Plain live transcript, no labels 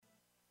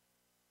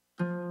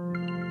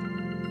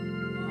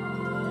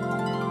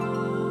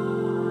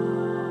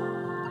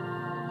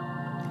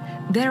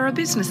There are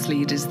business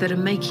leaders that are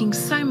making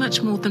so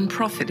much more than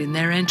profit in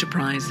their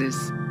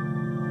enterprises.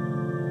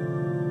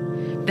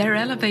 They're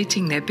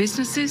elevating their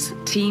businesses,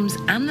 teams,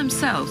 and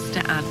themselves to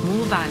add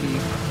more value.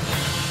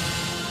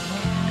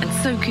 And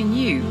so can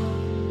you.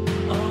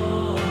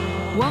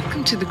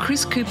 Welcome to the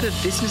Chris Cooper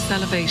Business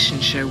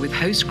Elevation Show with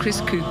host Chris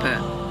Cooper.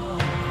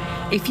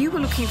 If you were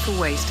looking for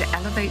ways to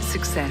elevate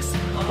success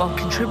while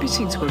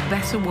contributing to a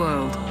better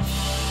world,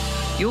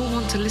 you'll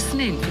want to listen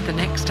in for the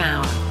next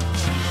hour.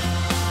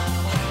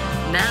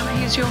 Now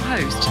here's your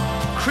host,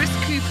 Chris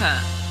Cooper.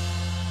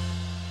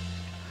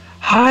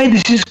 Hi,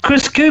 this is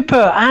Chris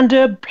Cooper, and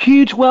a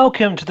huge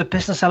welcome to the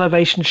Business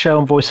Elevation Show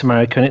on Voice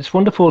America. And it's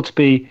wonderful to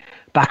be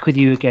back with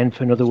you again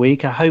for another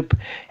week. I hope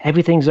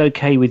everything's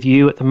okay with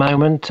you at the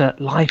moment.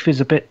 Life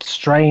is a bit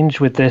strange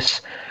with this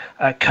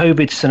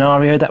COVID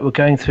scenario that we're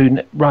going through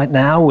right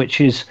now, which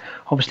is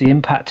obviously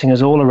impacting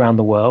us all around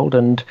the world.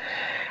 And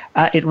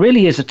it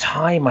really is a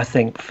time, I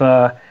think,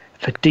 for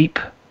deep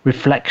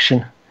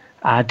reflection.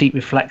 Deep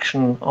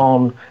reflection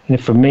on,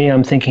 for me,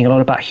 I'm thinking a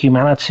lot about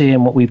humanity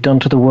and what we've done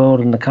to the world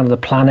and the kind of the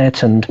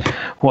planet and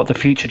what the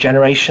future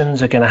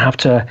generations are going to have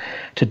to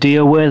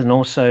deal with, and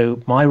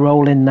also my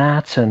role in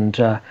that and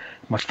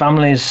my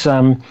family's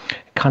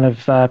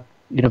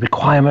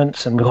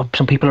requirements. And we've got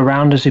some people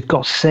around us who've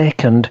got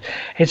sick, and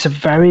it's a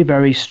very,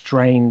 very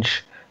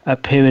strange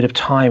period of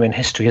time in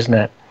history, isn't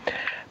it?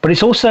 But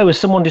it's also, as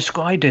someone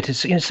described it,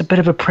 it's a bit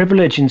of a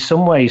privilege in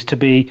some ways to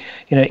be,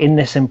 in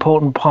this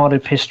important part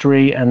of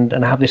history and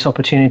have this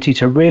opportunity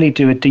to really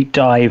do a deep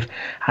dive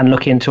and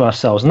look into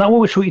ourselves. And that's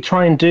what we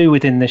try and do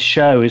within this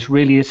show is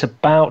really, it's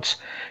about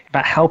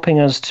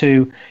helping us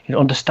to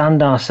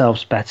understand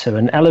ourselves better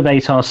and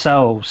elevate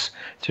ourselves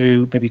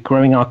through maybe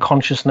growing our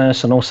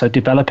consciousness and also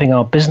developing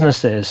our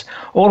businesses,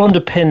 all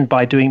underpinned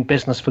by doing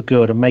business for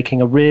good and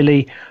making a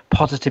really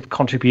positive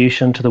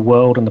contribution to the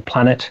world and the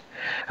planet.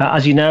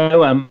 As you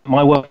know,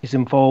 my work is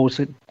involved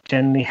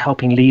generally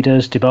helping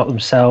leaders develop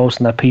themselves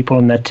and their people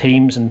and their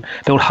teams and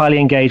build highly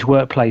engaged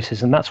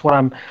workplaces. And that's what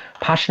I'm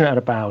passionate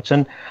about.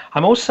 And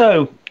I'm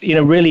also,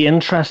 really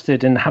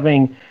interested in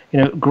having,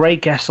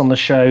 great guests on the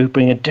show,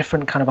 bringing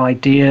different kind of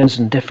ideas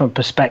and different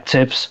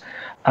perspectives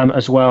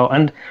as well.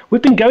 And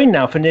we've been going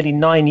now for nearly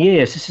 9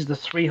 years. This is the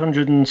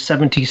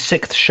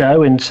 376th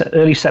show. In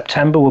early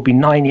September, we'll be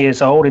 9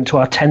 years old into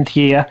our 10th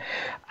year.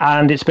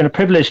 And it's been a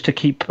privilege to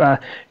keep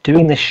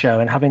doing this show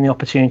and having the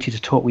opportunity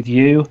to talk with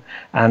you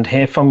and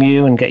hear from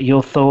you and get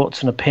your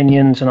thoughts and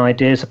opinions and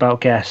ideas about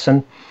guests.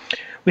 And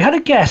we had a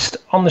guest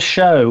on the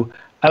show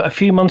a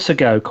few months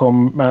ago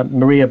called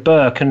Maria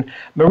Burke. And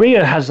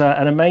Maria has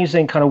an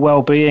amazing kind of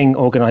well-being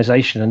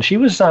organization. And she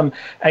was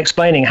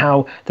explaining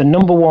how the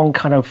number one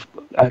kind of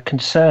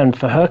concern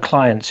for her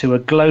clients who are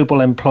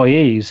global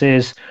employees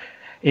is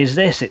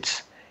this: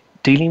 it's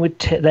dealing with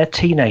their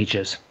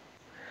teenagers.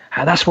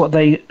 And that's what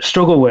they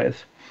struggle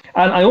with.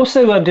 And I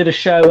also did a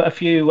show a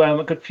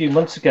good few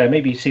months ago,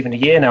 maybe it's even a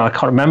year now, I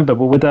can't remember,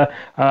 but with a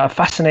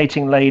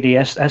fascinating lady,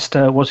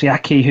 Esther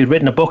Wozniacki, who'd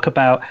written a book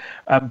about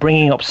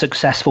bringing up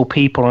successful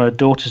people, and her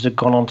daughters had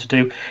gone on to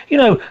do,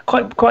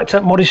 quite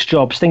modest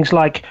jobs, things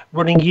like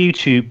running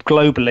YouTube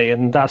globally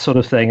and that sort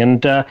of thing.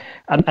 And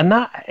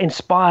that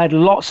inspired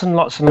lots and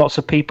lots and lots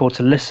of people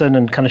to listen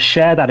and kind of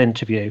share that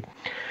interview.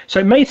 So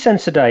it made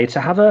sense today to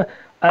have a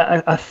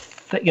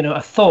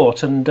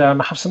thought and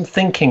have some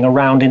thinking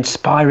around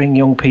inspiring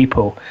young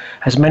people,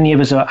 as many of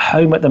us are at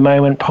home at the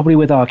moment, probably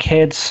with our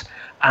kids,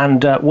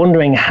 and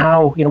wondering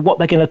how, what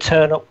they're going to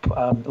turn up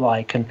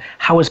like, and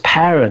how as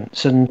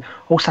parents and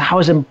also how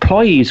as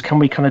employees can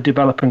we kind of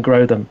develop and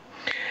grow them.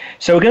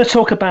 So we're going to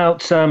talk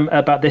about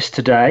this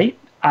today,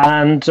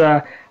 and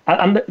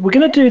we're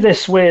going to do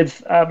this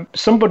with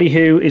somebody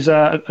who is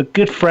a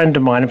good friend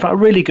of mine, in fact, a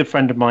really good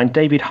friend of mine,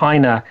 David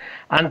Hyner.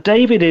 And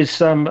David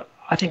is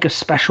I think a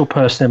special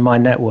person in my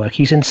network.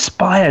 He's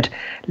inspired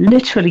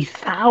literally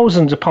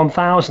thousands upon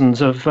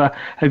thousands of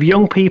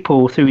young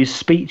people through his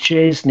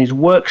speeches and his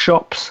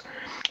workshops.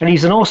 And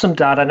he's an awesome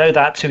dad, I know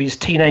that, to his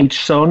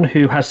teenage son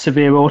who has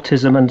severe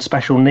autism and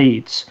special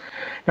needs.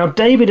 Now,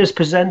 David has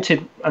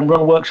presented and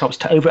run workshops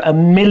to over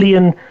 1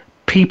 million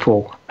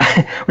people,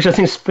 which I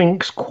think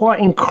is quite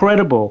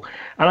incredible.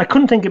 And I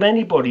couldn't think of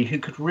anybody who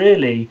could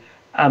really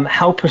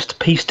help us to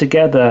piece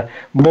together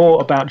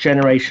more about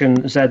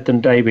Generation Z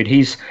than David.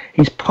 He's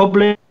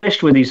published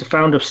he's the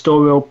founder of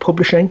Storyworld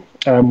Publishing,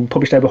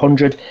 published over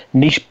 100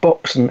 niche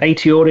books and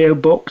 80 audio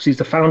books. He's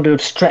the founder of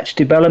Stretch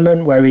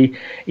Development, where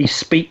he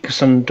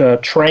speaks and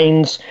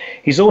trains.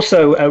 He's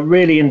also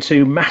really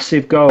into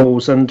massive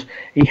goals, and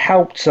he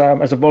helped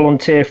as a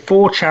volunteer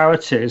 4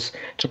 charities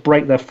to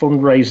break their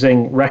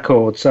fundraising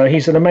records. So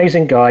he's an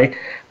amazing guy,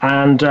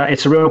 and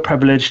it's a real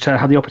privilege to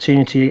have the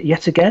opportunity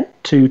yet again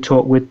to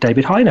talk with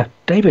David Hyner.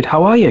 David,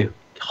 how are you?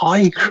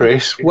 Hi,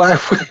 Chris. Wow,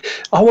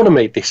 I want to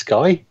meet this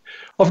guy.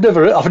 I've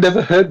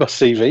never heard my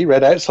CV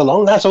read out so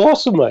long. That's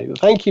awesome, mate.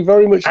 Thank you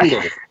very much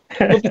indeed.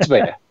 Lovely to be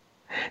here.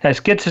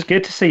 It's good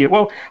to see you.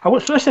 Well,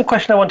 first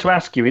question I want to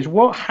ask you is,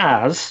 what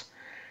has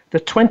the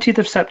 20th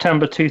of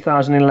September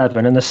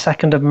 2011 and the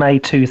 2nd of May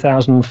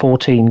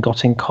 2014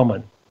 got in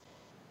common?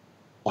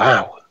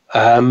 Wow.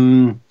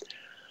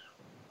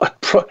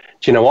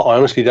 Do you know what? I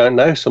honestly don't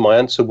know. So my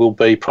answer will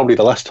be probably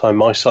the last time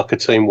my soccer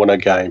team won a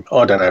game.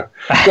 I don't know.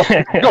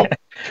 Go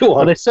on.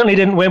 Well, they certainly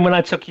didn't win when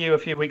I took you a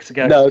few weeks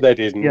ago. No, they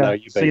didn't. Yeah, No,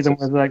 you see beat them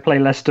us. when they play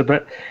Leicester.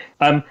 But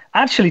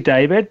actually,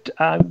 David,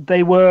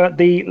 they were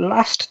the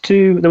last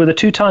two. There were the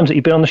two times that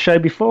you've been on the show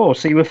before.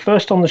 So you were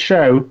first on the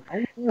show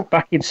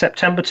back in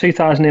September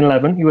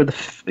 2011.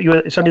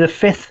 It's only the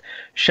fifth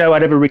show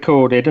I'd ever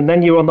recorded, and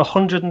then you were on the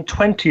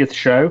 120th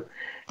show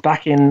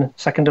back in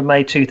 2nd of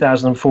May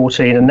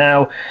 2014, and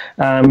now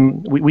I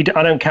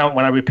don't count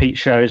when I repeat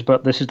shows,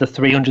 but this is the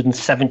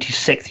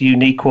 376th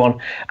unique one,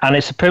 and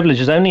it's a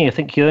privilege. I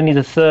think you're only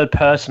the third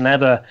person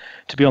ever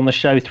to be on the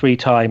show 3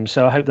 times,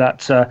 so I hope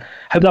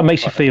that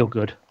makes you feel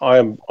good.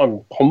 I'm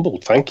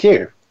humbled. Thank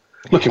you.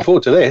 Looking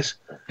forward to this.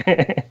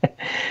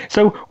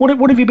 So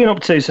what have you been up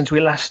to since we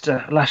last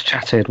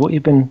chatted? What have you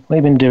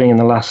been doing in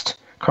the last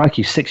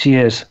 6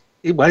 years?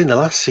 Well, in the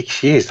last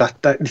 6 years,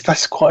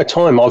 that's quite a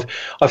time.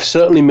 I've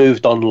certainly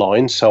moved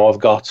online, so I've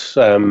got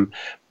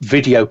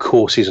video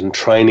courses and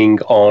training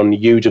on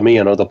Udemy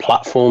and other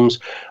platforms.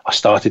 I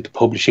started the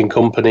publishing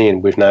company,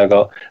 and we've now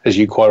got, as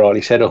you quite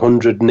rightly said,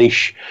 100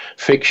 niche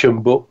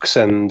fiction books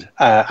and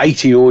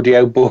 80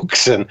 audio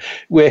books, and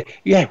we're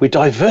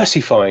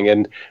diversifying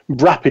and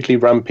rapidly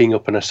ramping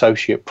up an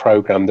associate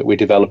program that we're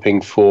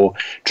developing for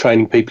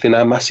training people in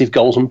our massive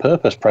goals and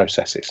purpose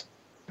processes.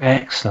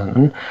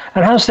 Excellent.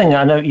 And how's things?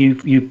 I know you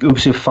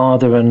obviously a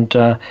father, and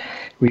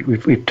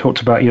we've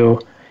talked about your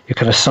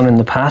kind of son in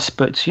the past,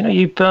 but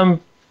you've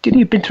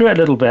been through it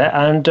a little bit,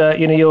 and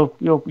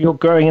you're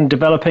growing and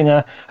developing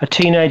a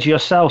teenager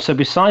yourself. So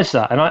besides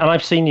that, and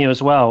I've seen you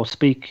as well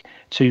speak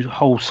to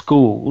whole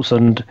schools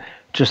and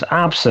just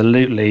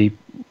absolutely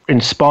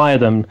inspire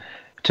them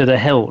to the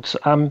hilt.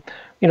 How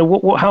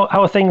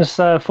are things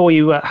for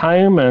you at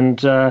home, and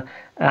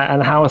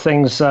how are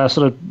things sort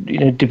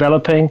of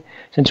developing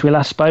since we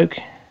last spoke?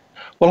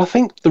 Well, I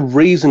think the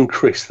reason,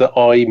 Chris, that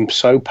I'm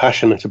so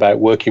passionate about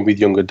working with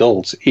young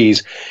adults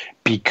is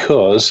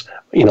because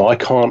I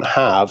can't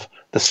have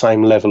the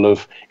same level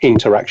of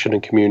interaction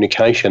and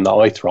communication that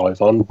I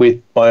thrive on with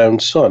my own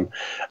son,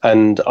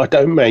 and I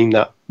don't mean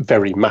that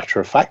very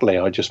matter-of-factly.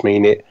 I just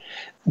mean it.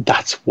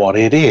 That's what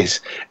it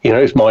is.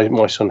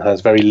 My son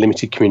has very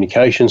limited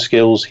communication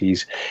skills.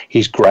 He's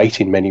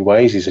great in many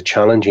ways. He's a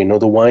challenge in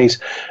other ways.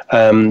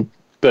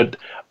 But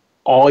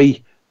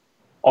I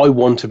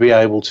want to be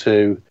able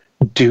to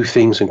do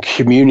things and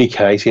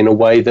communicate in a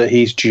way that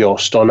he's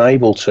just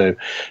unable to.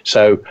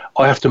 So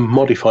I have to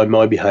modify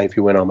my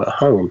behaviour when I'm at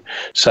home.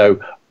 So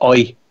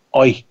I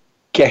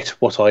get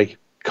what I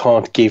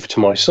can't give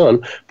to my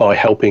son by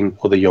helping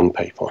other young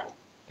people.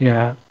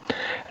 Yeah.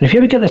 And if you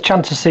ever get the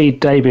chance to see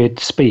David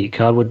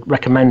speak, I would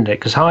recommend it,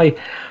 because I'd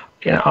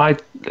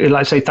like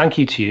to say thank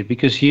you to you,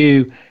 because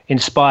you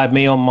inspired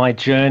me on my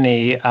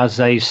journey as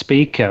a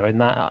speaker,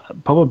 and that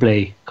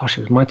probably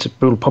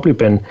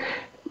been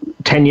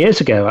 10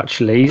 years ago,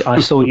 actually. I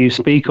saw you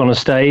speak on a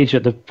stage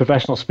at the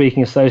Professional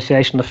Speaking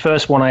Association, the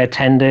first one I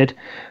attended,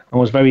 and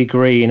was very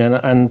green.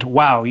 And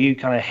wow, you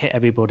kind of hit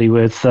everybody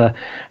with an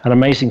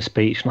amazing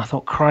speech. And I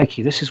thought,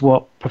 crikey, this is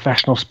what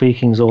professional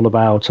speaking is all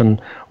about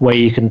and where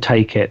you can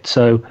take it.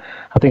 So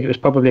I think it was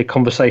probably a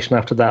conversation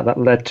after that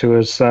led to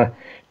us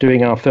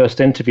doing our first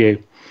interview.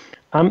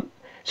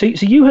 So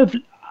you have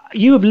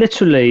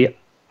literally,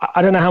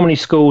 I don't know how many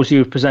schools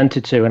you've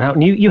presented to, and how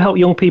you help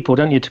young people,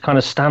 don't you, to kind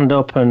of stand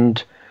up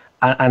and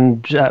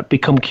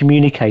become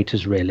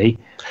communicators, really,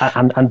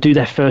 and do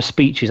their first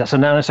speeches.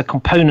 That's a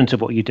component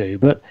of what you do.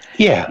 But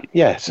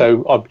yeah.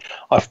 So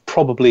I've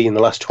probably in the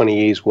last 20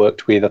 years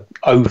worked with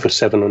over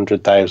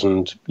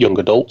 700,000 young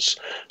adults,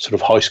 sort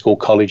of high school,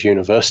 college,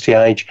 university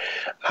age,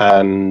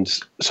 and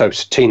so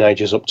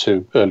teenagers up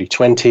to early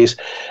 20s,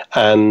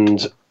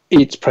 and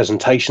it's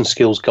presentation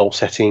skills, goal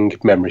setting,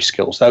 memory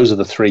skills. Those are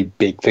the 3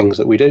 big things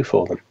that we do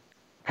for them.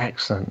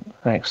 Excellent.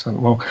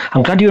 Well,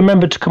 I'm glad you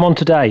remembered to come on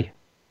today.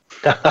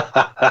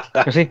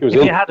 Because if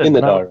you hadn't, in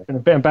the that would have been a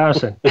bit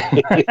embarrassing.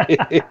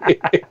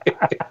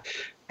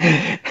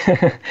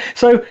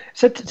 So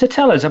to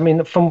tell us, I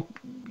mean, from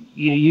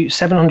you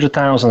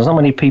 700,000, there's not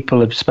many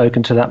people have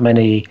spoken to that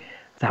many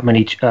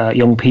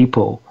young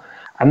people,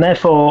 and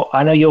therefore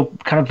I know you're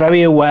kind of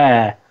very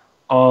aware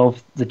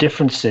of the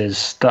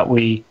differences that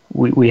we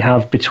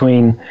have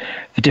between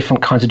the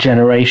different kinds of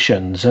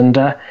generations, and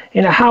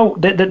how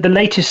the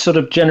latest sort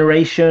of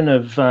generation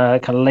of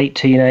kind of late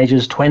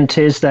teenagers,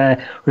 20s,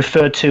 they're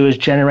referred to as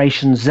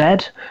Generation Z,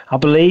 I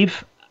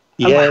believe.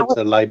 Yeah, it's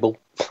a label.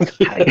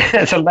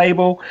 It's a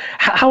label.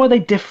 How are they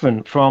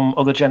different from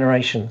other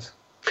generations?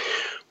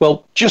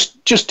 Well,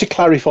 just to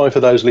clarify for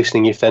those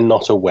listening, if they're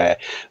not aware,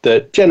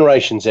 that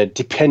Generation Z,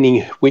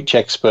 depending which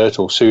expert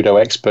or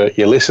pseudo-expert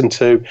you listen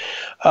to,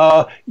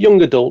 are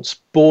young adults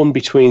born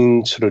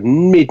between sort of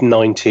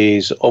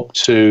mid-90s up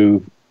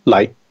to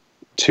late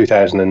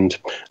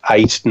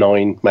 2008,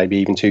 9, maybe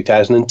even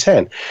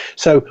 2010.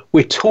 So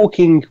we're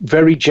talking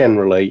very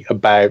generally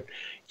about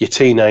your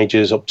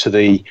teenagers up to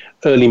the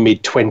early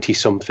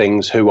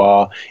mid-20-somethings who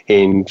are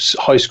in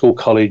high school,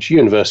 college,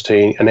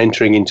 university, and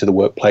entering into the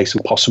workplace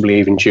and possibly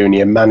even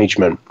junior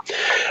management.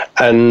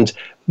 And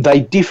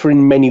they differ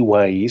in many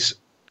ways,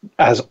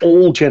 as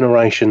all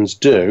generations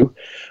do.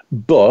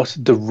 But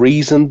the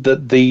reason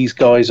that these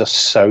guys are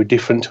so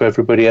different to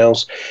everybody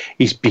else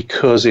is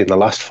because in the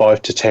last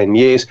 5 to 10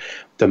 years,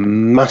 the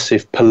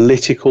massive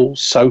political,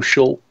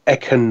 social,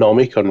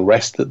 economic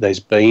unrest that there's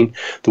been,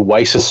 the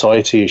way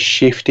society has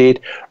shifted,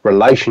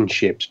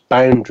 relationships,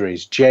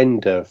 boundaries,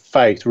 gender,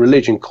 faith,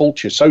 religion,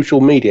 culture, social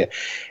media,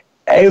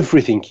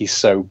 everything is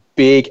so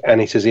big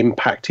and it has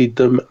impacted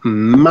them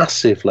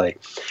massively.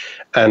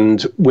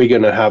 And we're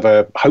going to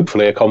have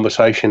hopefully a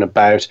conversation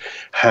about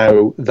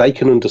how they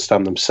can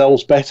understand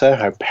themselves better,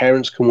 how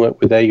parents can work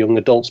with their young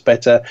adults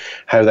better,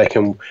 how they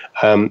can,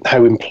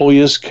 how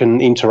employers can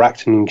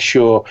interact and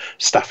ensure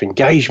staff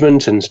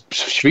engagement and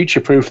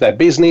future-proof their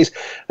business.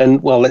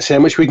 And well, let's see how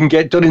much we can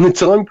get done in the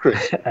time,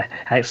 Chris.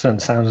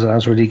 Excellent.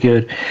 Sounds really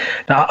good.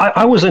 Now,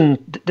 I was in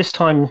this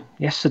time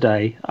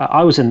yesterday.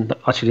 I was in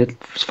actually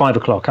it's 5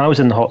 o'clock. I was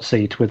in the hot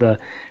seat with the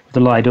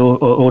live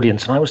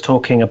audience, and I was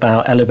talking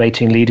about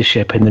elevating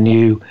leadership in the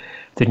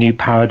new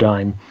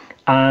paradigm.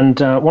 And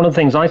one of the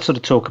things I sort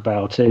of talk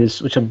about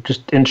is, which I'm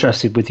just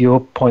interested with your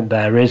point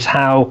there, is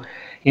how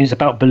it's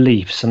about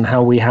beliefs and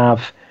how we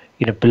have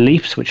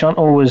beliefs which aren't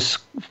always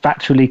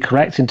factually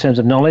correct in terms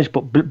of knowledge,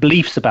 but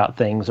beliefs about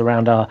things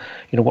around our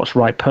what's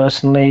right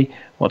personally,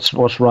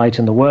 what's right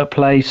in the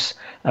workplace.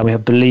 And we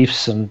have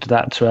beliefs, and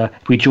that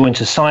we join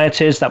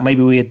societies that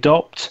maybe we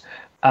adopt.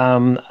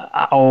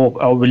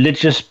 Or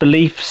religious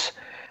beliefs,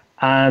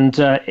 and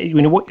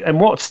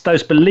what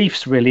those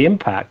beliefs really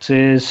impact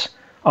is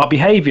our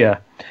behaviour.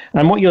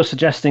 And what you're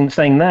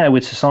saying there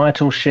with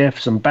societal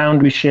shifts and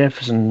boundary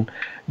shifts and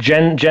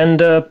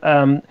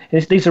gender,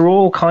 these are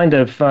all kind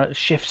of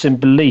shifts in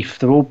belief.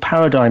 They're all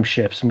paradigm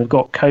shifts, and we've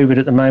got COVID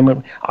at the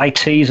moment.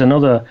 IT is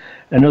another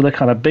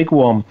kind of big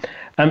one.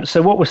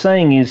 So what we're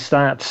saying is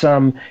that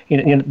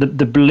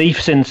the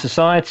beliefs in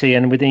society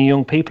and within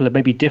young people are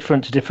maybe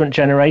different to different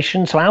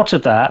generations. So out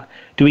of that,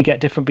 do we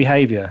get different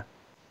behaviour?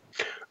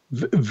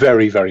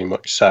 Very, very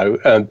much so.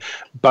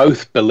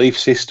 Both belief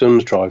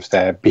systems drives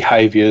their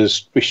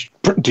behaviours, which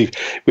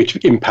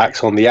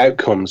impacts on the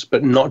outcomes,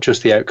 but not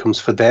just the outcomes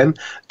for them,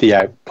 the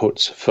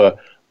outputs for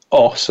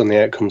us and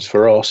the outcomes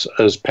for us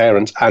as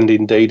parents and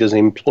indeed as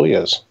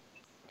employers.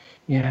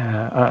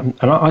 Yeah,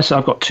 and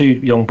I've got 2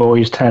 young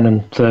boys, 10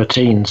 and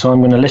 13, so I'm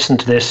going to listen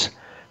to this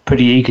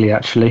pretty eagerly,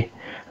 actually.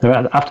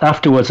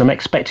 Afterwards, I'm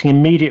expecting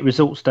immediate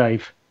results,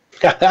 Dave.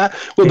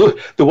 Well,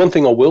 the one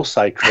thing I will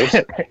say, Chris,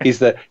 is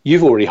that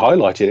you've already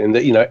highlighted it, and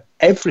that,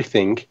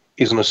 everything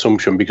is an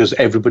assumption because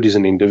everybody's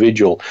an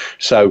individual.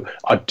 So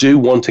I do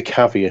want to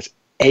caveat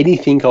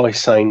anything I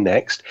say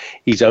next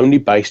is only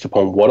based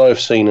upon what I've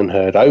seen and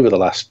heard over the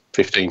last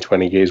 15,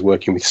 20 years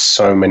working with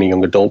so many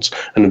young adults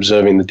and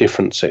observing the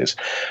differences.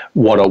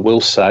 What I will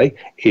say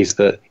is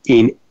that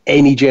in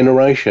any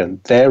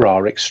generation, there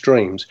are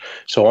extremes.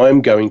 So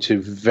I'm going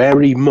to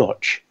very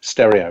much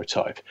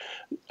stereotype,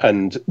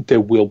 and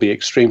there will be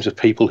extremes of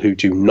people who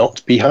do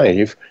not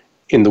behave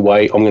in the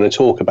way I'm going to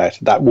talk about.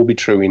 That will be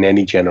true in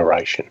any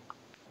generation.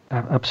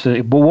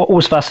 Absolutely. Well, what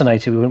was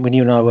fascinating when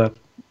you and I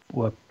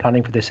were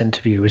planning for this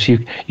interview was you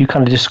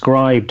kind of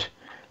described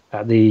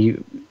the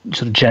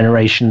sort of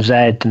Generation Z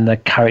and the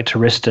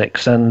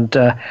characteristics, and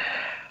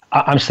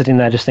I'm sitting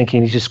there just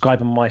thinking he's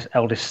describing my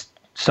eldest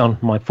son,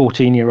 my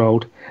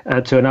 14-year-old,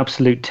 to an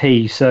absolute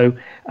T. So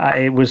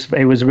it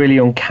was really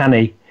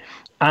uncanny,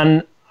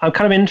 and I'm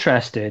kind of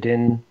interested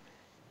in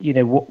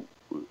what.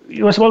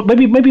 Well,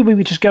 maybe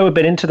we just go a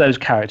bit into those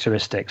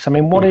characteristics. I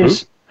mean, what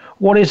is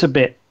a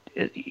bit?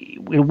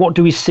 What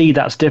do we see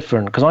that's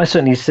different? Because I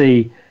certainly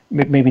see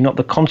maybe not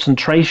the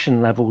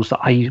concentration levels that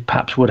I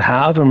perhaps would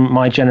have and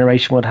my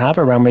generation would have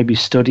around maybe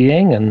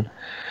studying, and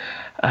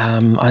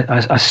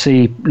I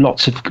see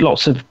lots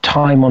of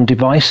time on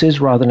devices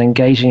rather than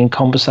engaging in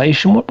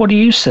conversation. What do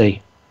you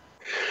see?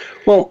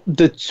 Well,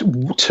 the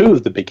 2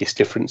 of the biggest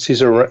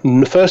differences are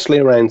firstly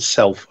around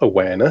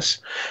self-awareness,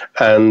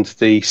 and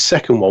the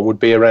second one would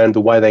be around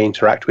the way they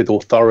interact with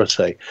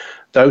authority.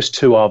 Those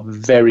 2 are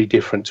very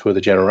different to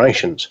other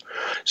generations.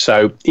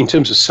 So in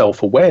terms of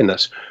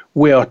self-awareness,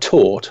 we are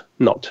taught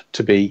not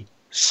to be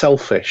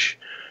selfish.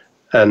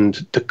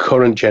 And the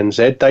current Gen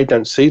Z, they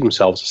don't see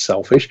themselves as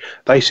selfish.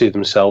 They see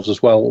themselves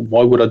as, well,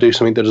 why would I do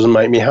something that doesn't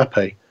make me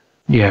happy?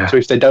 Yeah. So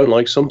if they don't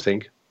like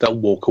something, they'll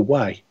walk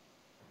away.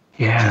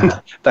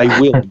 Yeah. They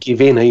will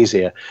give in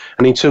easier.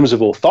 And in terms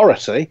of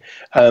authority,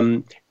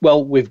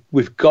 well,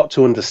 we've got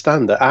to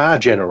understand that our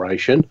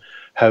generation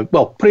have,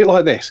 well, put it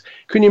like this.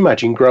 Can you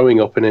imagine growing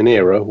up in an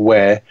era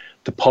where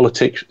the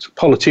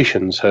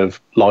politicians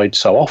have lied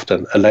so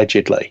often,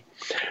 allegedly?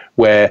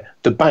 where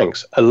the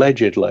banks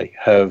allegedly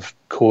have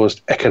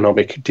caused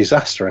economic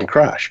disaster and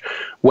crash,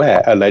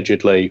 where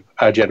allegedly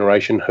our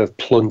generation have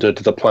plundered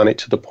the planet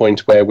to the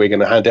point where we're going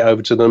to hand it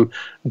over to them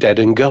dead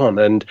and gone.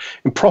 And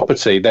in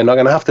property, they're not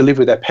going to have to live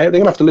with their parents. They're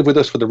going to have to live with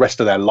us for the rest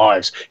of their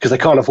lives because they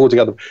can't afford to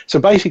go. So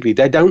basically,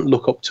 they don't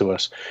look up to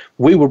us.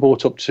 We were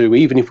brought up to,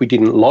 even if we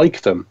didn't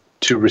like them,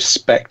 to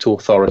respect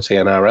authority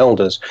and our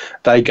elders.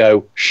 They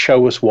go,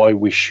 show us why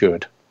we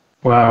should.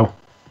 Wow.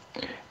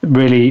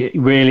 Really,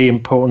 really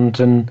important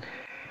and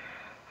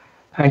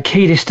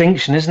key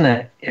distinction, isn't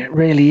it? It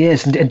really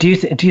is. And do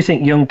you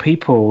think young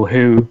people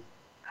who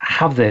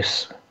have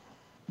this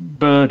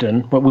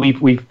burden, what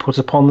we've put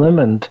upon them,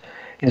 and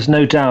there's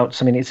no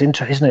doubt, I mean, it's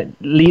interesting, isn't it?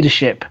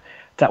 Leadership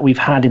that we've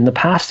had in the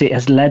past, it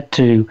has led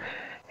to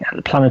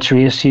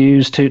planetary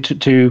issues,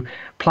 to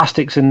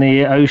plastics in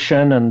the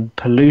ocean and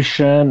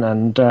pollution,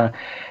 and I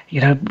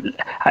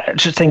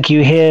just think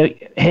you hear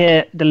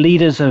the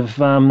leaders of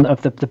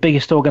the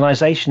biggest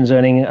organisations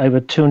earning over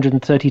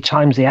 230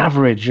 times the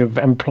average of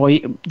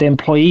the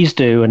employees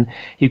do, and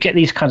you get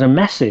these kinds of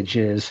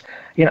messages.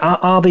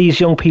 Are these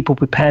young people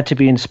prepared to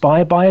be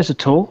inspired by us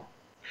at all?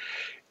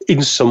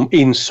 In some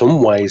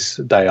ways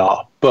they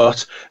are,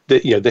 but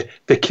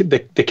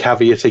the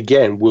caveat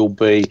again will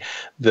be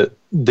that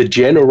the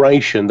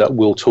generation that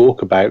we'll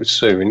talk about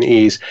soon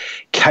is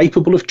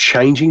capable of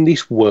changing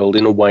this world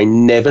in a way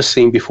never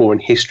seen before in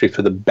history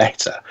for the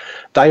better.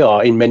 They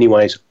are in many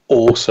ways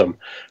awesome.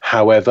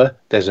 However,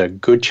 there's a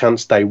good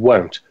chance they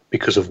won't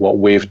because of what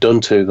we've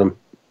done to them.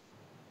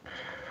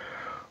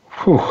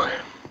 Whew.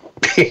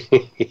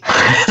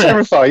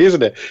 Terrifying,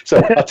 isn't it?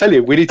 So I'll tell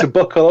you, we need to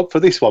buckle up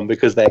for this one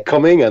because they're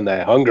coming and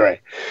they're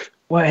hungry.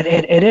 Well,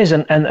 it is,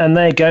 and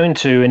they're going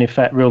to, in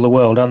effect, rule the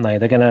world, aren't they?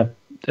 They're going to,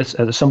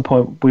 at some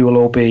point, we will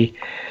all be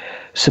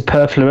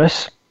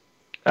superfluous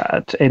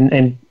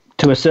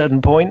to a certain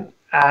point,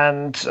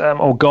 and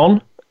or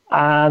gone,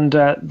 and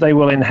they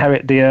will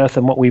inherit the earth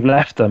and what we've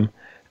left them,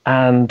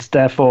 and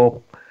therefore,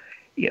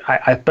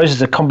 I suppose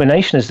it's a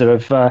combination, is there,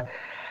 of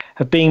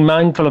being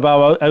mindful of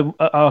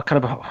our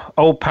kind of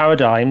old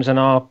paradigms and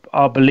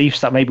our beliefs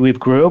that maybe we've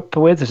grew up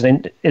with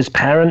as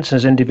parents,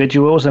 as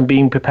individuals, and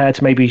being prepared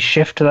to maybe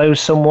shift those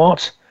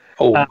somewhat.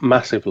 Oh,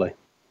 massively,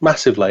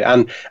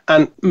 and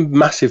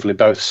massively,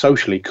 both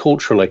socially,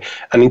 culturally,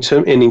 and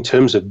in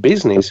terms of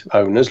business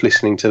owners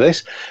listening to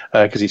this,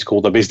 because it's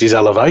called the Business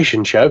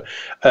Elevation Show.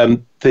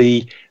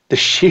 The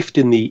shift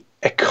in the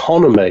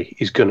economy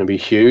is going to be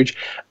huge.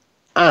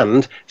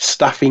 And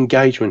staff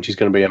engagement is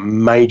going to be a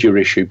major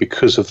issue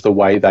because of the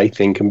way they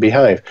think and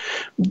behave.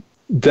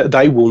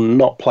 They will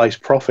not place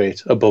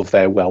profit above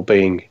their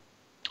well-being.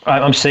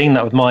 I'm seeing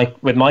that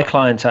with my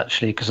clients,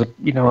 actually, because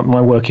my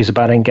work is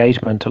about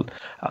engagement,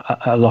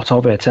 a lot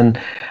of it, and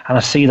I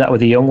see that with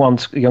the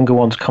younger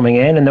ones coming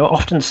in, and they're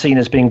often seen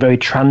as being very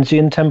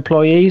transient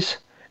employees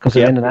because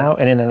they're in and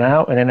out.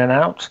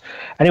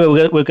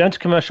 Anyway, we're going to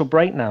commercial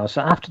break now.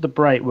 So after the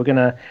break,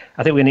 I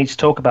think we need to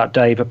talk about,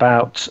 Dave,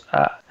 about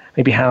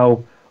maybe how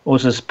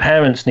us as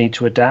parents need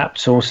to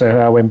adapt, also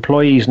how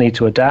employees need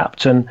to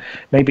adapt, and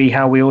maybe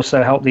how we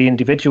also help the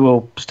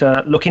individual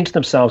to look into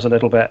themselves a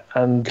little bit.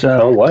 And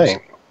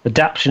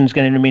adaptation is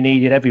going to be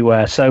needed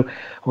everywhere. So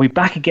we'll be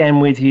back again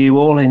with you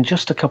all in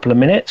just a couple of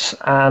minutes.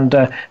 And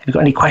if you've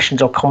got any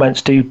questions or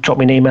comments, do drop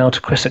me an email to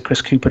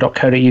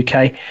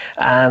chris@chriscooper.co.uk.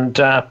 And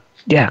so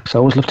I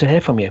always love to hear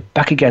from you.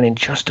 Back again in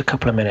just a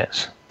couple of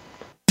minutes.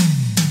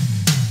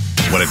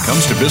 When it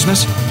comes to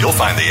business, you'll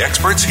find the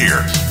experts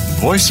here.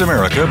 Voice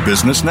America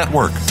Business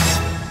Network.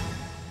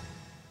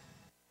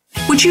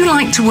 Would you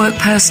like to work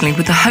personally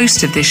with the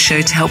host of this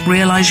show to help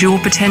realize your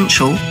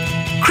potential?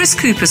 Chris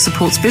Cooper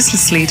supports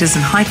business leaders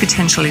and high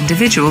potential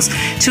individuals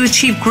to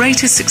achieve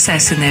greater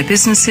success in their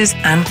businesses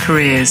and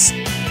careers.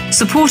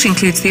 Support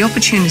includes the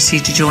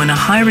opportunity to join a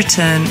high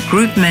return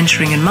group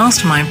mentoring and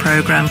mastermind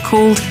program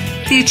called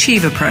the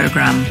Achiever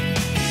Program.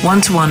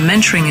 One-to-one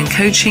mentoring and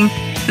coaching,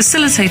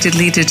 facilitated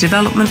leader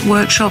development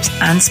workshops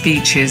and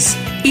speeches.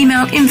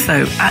 Email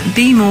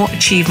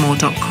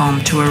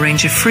info@bemoreachievemore.com to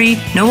arrange a free,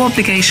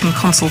 no-obligation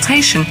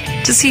consultation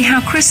to see how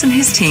Chris and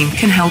his team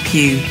can help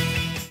you.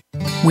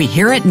 We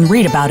hear it and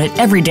read about it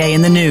every day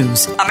in the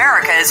news.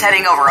 America is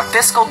heading over a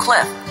fiscal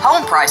cliff.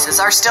 Home prices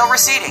are still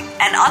receding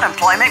and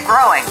unemployment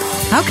growing.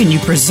 How can you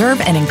preserve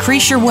and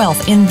increase your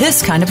wealth in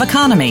this kind of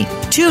economy?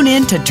 Tune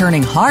in to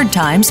Turning Hard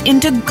Times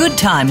into Good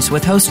Times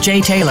with host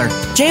Jay Taylor.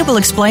 Jay will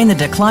explain the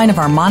decline of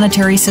our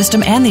monetary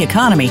system and the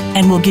economy,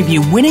 and will give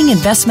you winning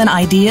investment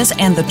ideas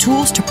and the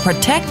tools to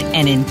protect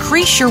and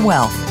increase your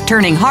wealth.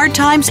 Turning Hard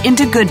Times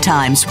into Good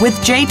Times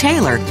with Jay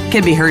Taylor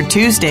can be heard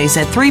Tuesdays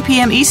at 3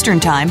 p.m. Eastern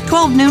Time,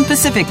 12 noon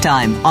Pacific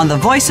Time on the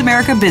Voice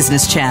America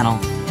Business Channel.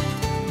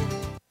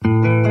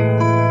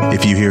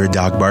 If you hear a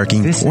dog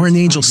barking or an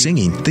angel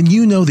singing, then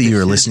you know that you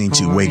are listening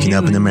to Waking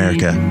Up in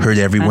America. Heard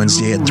every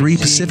Wednesday at 3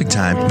 Pacific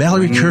Time,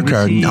 Valerie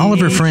Kirkard and all of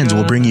her friends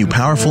will bring you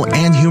powerful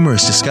and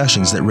humorous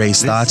discussions that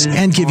raise thoughts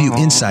and give you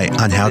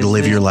insight on how to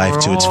live your life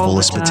to its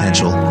fullest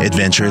potential.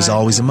 Adventure is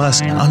always a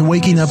must on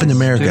Waking Up in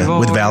America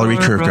with Valerie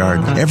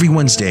Kirkard every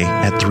Wednesday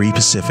at 3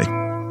 Pacific.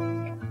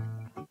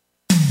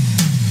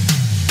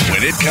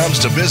 it comes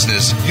to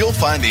business, you'll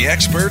find the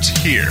experts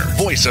here.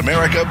 Voice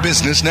America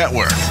Business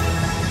Network.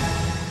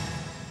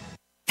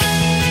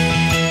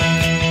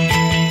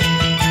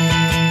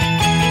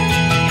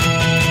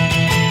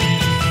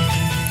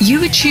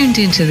 You are tuned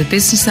into the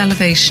Business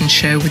Elevation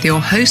Show with your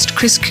host,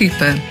 Chris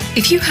Cooper.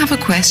 If you have a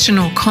question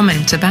or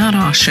comment about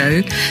our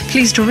show,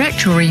 please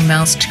direct your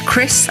emails to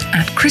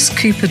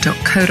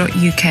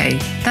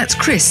chris@chriscooper.co.uk. That's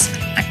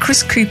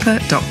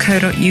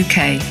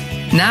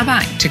chris@chriscooper.co.uk. Now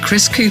back to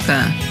Chris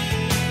Cooper.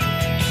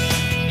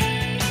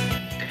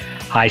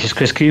 Hi, this is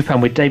Chris Cooper. I'm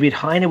with David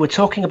Hyner. We're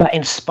talking about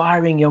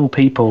inspiring young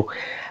people.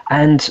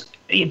 And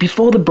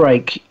before the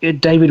break,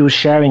 David was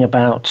sharing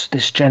about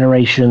this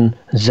Generation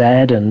Z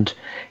and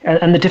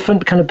the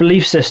different kind of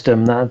belief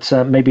system that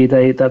maybe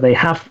they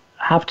have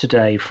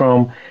today,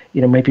 from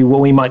maybe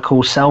what we might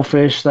call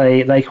selfish.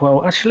 They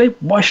well, actually,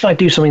 why should I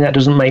do something that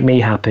doesn't make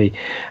me happy?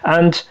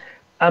 And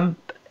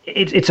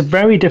it's a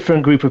very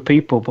different group of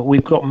people, but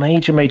we've got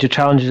major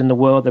challenges in the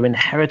world. They're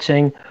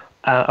inheriting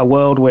a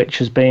world which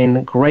has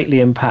been greatly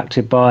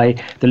impacted by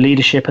the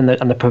leadership and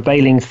the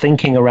prevailing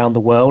thinking around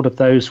the world of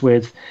those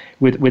with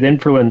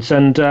influence.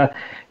 And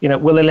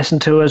will they listen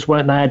to us?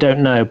 Won't they? I don't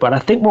know. But I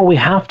think what we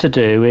have to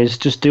do is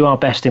just do our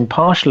best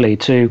impartially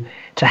to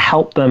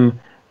help them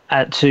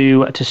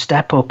to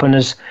step up. And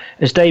as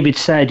David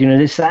said,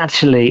 this is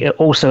actually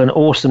also an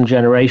awesome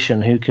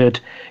generation who could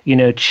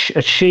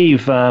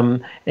achieve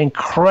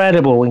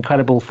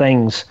incredible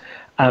things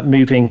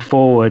moving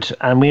forward.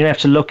 And we have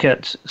to look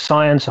at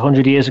science.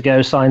 100 years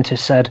ago,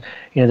 scientists said,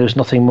 there was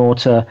nothing more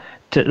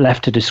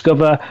left to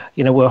discover.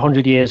 We're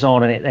 100 years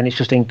on, and it's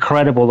just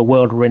incredible the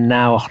world we're in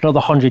now. Another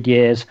 100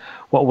 years,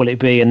 what will it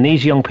be? And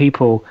these young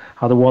people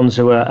are the ones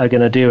who are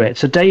going to do it.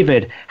 So,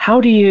 David,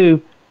 how do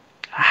you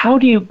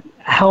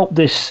help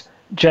this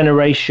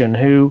generation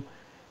who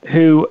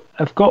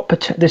have got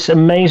this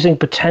amazing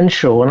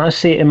potential? And I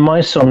see it in my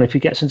son. If he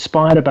gets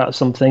inspired about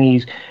something,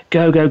 he's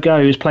go.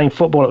 He was playing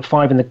football at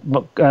 5 in the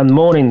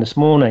morning this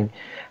morning.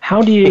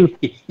 How do you,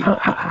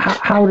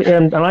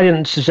 and I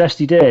didn't suggest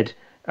he did.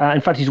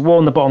 In fact, he's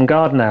worn the bottom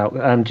guard now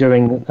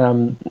during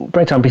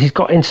break time, but he's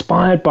got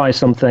inspired by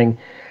something.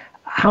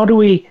 How do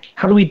we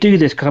do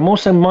this? Because I'm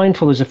also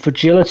mindful there's a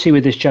fragility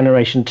with this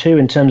generation too,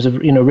 in terms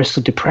of risks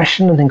of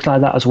depression and things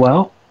like that as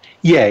well.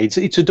 Yeah, it's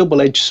a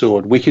double-edged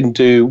sword. We can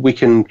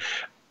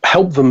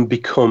help them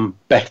become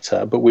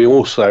better, but we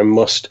also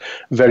must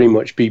very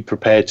much be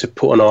prepared to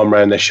put an arm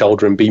around their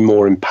shoulder and be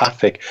more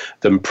empathic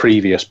than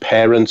previous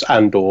parents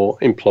and or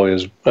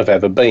employers have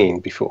ever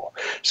been before.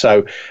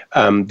 So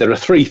there are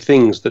three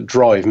things that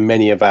drive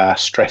many of our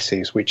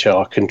stresses, which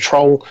are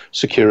control,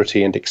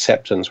 security, and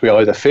acceptance. We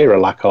either fear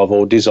a lack of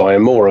or desire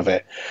more of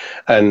it.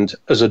 And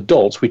as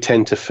adults, we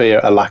tend to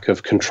fear a lack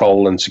of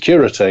control and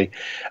security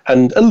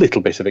and a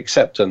little bit of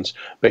acceptance.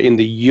 But in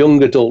the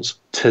young adults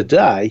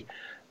today,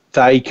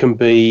 they can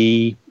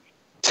be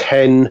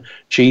 10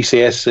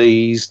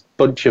 GCSEs,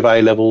 bunch of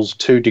A-levels,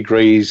 2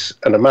 degrees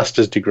and a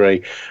master's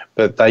degree,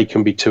 but they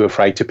can be too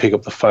afraid to pick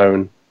up the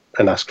phone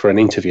and ask for an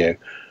interview.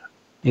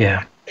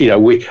 Yeah.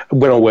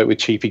 When I work with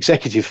chief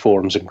executive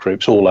forums and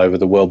groups all over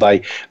the world,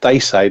 they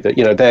say that,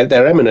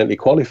 they're eminently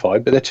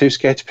qualified, but they're too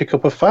scared to pick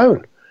up a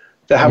phone.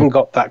 They haven't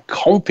got that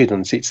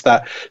confidence. It's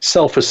that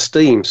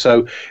self-esteem.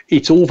 So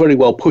it's all very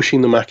well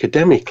pushing them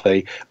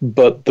academically,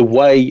 but the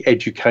way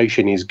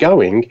education is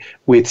going,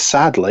 with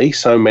sadly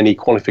so many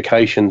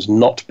qualifications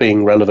not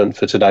being relevant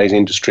for today's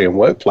industry and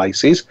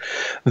workplaces,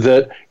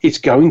 that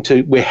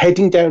we're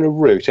heading down a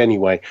route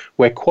anyway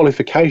where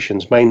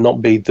qualifications may not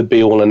be the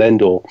be-all and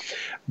end-all.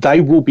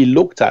 They will be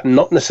looked at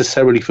not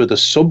necessarily for the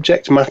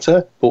subject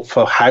matter, but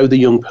for how the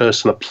young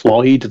person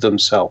applied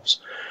themselves.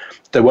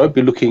 They won't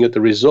be looking at the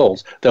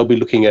results. They'll be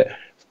looking at,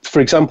 for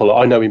example,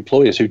 I know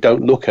employers who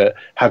don't look at,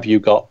 have you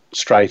got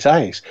straight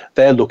A's?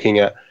 They're looking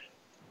at,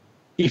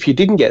 if you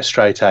didn't get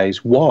straight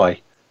A's,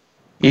 why?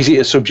 Is it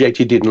a subject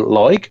you didn't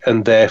like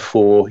and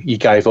therefore you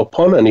gave up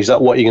on? And is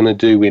that what you're going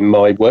to do in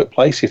my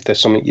workplace if there's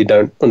something you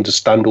don't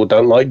understand or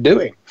don't like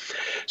doing?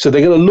 So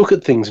they're going to look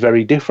at things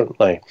very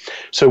differently.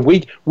 So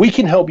we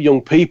can help young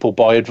people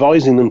by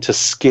advising them to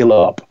skill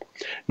up,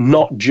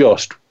 not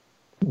just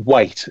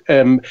wait.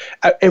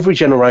 Every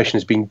generation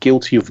has been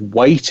guilty of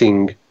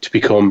waiting to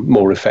become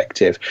more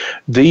effective.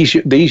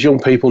 These young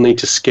people need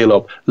to skill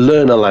up,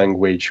 learn a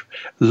language,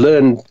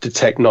 learn the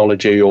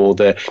technology or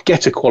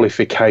get a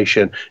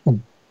qualification,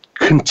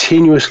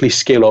 continuously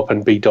skill up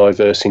and be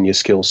diverse in your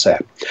skill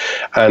set.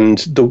 And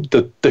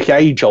the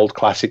age-old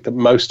classic that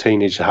most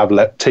teenagers have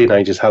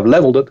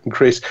leveled at them,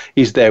 Chris,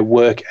 is their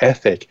work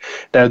ethic.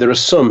 Now, there are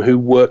some who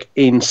work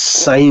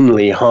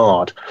insanely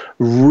hard,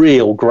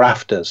 real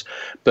grafters,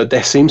 but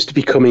there seems to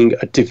be coming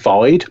a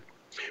divide.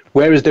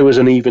 Whereas there was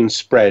an even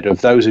spread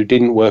of those who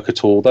didn't work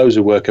at all, those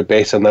who work a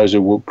bit, and those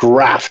who will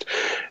graft.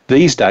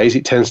 These days,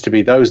 it tends to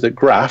be those that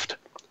graft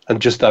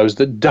and just those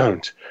that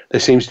don't. There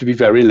seems to be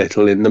very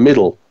little in the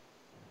middle.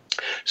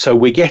 So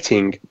we're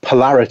getting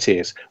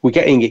polarities, we're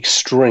getting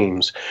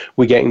extremes,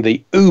 we're getting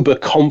the uber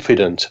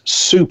confident,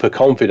 super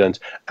confident,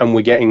 and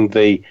we're getting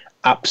the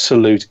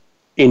absolute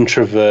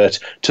introvert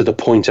to the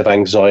point of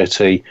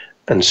anxiety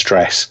and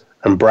stress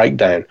and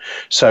breakdown.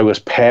 So as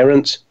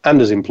parents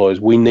and as employers,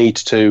 we need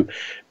to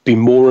be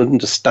more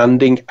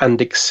understanding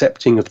and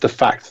accepting of the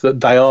fact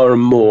that they are a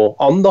more,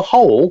 on the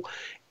whole,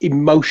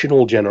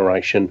 emotional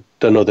generation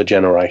than other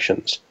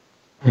generations.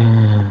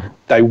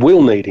 They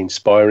will need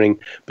inspiring,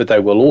 but they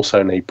will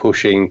also need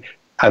pushing,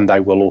 and they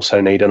will also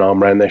need an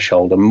arm around their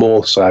shoulder,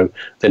 more so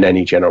than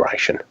any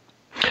generation.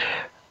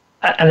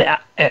 And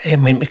I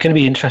mean, it's going to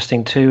be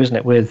interesting too, isn't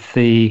it, with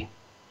the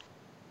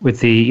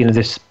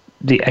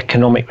the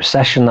economic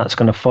recession that's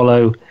going to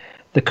follow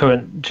the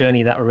current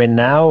journey that we're in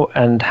now,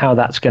 and how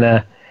that's going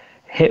to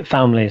hit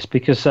families,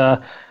 because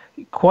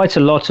quite a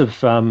lot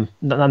of and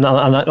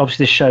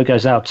obviously this show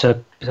goes out to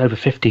over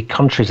 50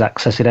 countries,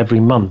 access it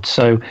every month.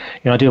 So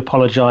I do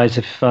apologize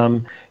if you're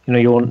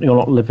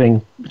not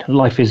living,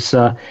 life is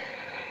not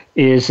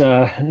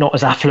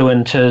as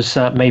affluent as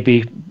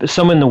maybe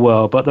some in the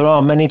world, but there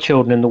are many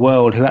children in the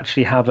world who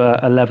actually have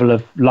a level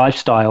of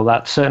lifestyle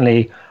that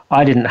certainly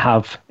I didn't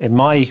have in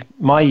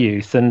my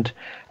youth, and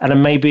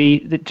maybe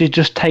to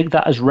just take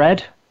that as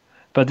read.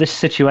 But this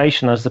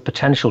situation has the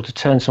potential to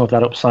turn some of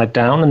that upside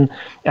down, and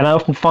I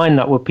often find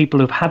that with people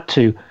who've had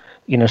to,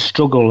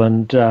 struggle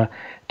and to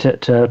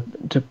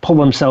pull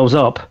themselves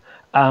up,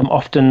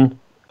 often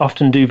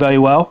do very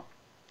well.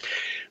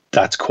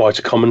 That's quite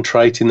a common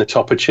trait in the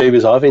top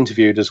achievers I've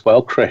interviewed as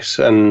well, Chris.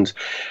 And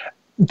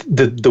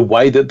the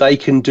way that they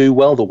can do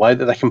well, the way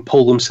that they can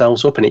pull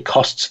themselves up, and it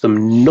costs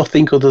them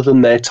nothing other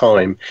than their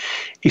time,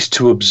 is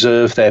to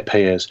observe their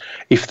peers.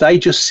 If they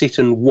just sit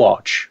and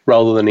watch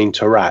rather than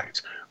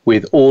interact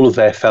with all of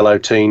their fellow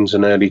teens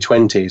and early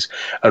 20s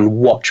and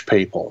watch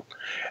people,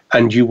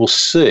 and you will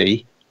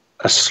see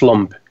a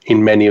slump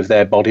in many of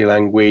their body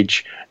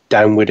language,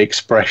 downward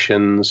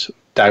expressions,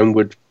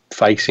 downward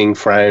facing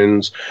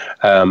frowns,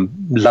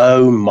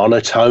 low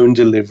monotone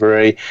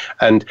delivery.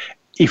 And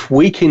if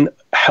we can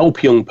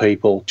help young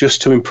people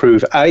just to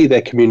improve A,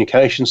 their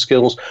communication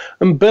skills,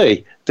 and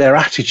B, their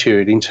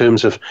attitude in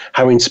terms of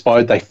how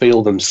inspired they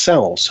feel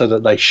themselves, so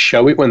that they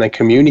show it when they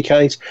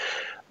communicate,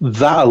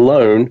 that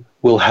alone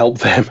will help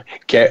them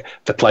get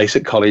the place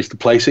at college, the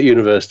place at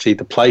university,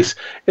 the place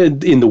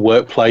in the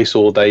workplace,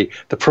 or the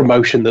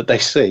promotion that they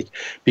seek.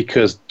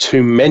 Because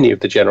too many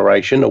of the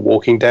generation are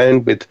walking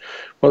down with,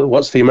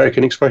 what's the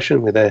American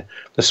expression, with the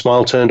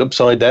smile turned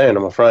upside down,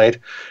 I'm afraid.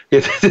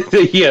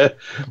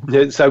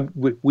 So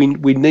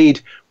we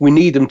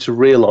need them to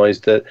realise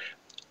that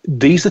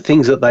these are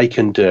things that they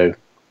can do.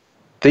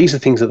 These are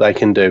things that they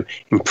can do.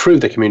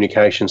 Improve their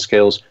communication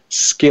skills,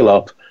 skill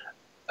up,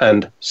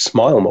 and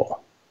smile more.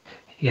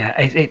 Yeah,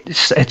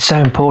 it's so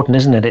important,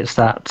 isn't it? It's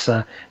that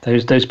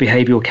those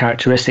behavioural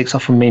characteristics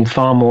often mean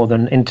far more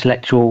than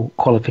intellectual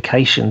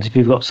qualifications. If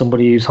you've got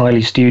somebody who's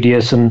highly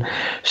studious and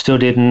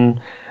studied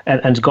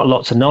and's got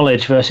lots of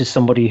knowledge, versus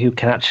somebody who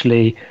can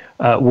actually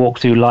walk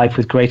through life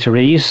with greater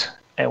ease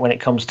when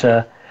it comes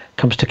to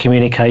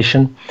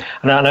communication.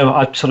 And I know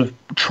I sort of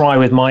try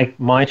with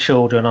my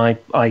children.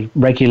 I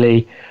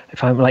regularly,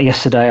 if I'm like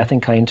yesterday, I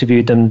think I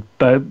interviewed them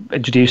both,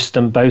 introduced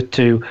them both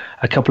to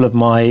a couple of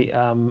my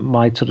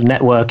sort of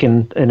network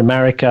in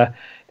America,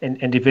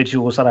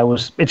 individuals that I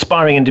was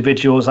inspiring,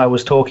 individuals I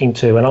was talking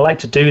to, and I like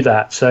to do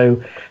that.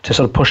 So to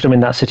sort of push them in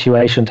that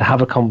situation to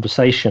have a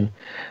conversation.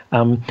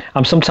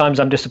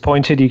 Sometimes I'm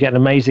disappointed. You get an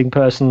amazing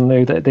person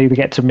who they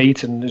get to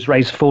meet and has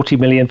raised 40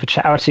 million for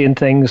charity and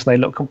things. They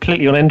look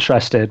completely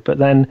uninterested, but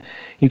then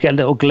you get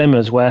little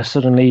glimmers where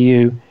suddenly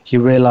you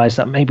realise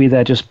that maybe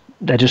they're just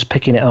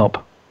picking it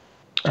up.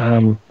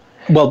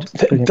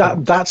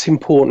 That's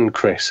important,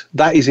 Chris.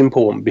 That is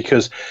important,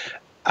 because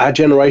our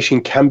generation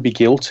can be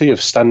guilty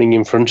of standing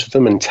in front of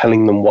them and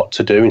telling them what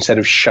to do instead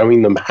of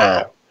showing them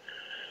how.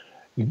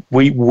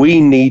 We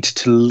need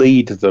to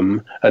lead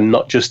them and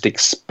not just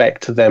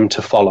expect them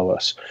to follow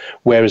us.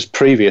 Whereas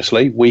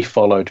previously we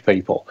followed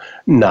people.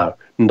 No,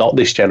 not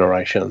this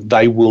generation.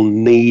 They will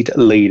need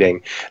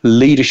leading.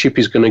 Leadership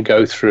is going to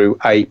go through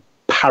a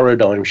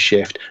paradigm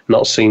shift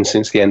not seen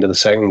since the end of the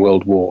Second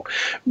World War.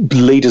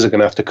 Leaders are going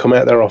to have to come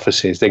out of their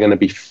offices. They're going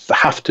to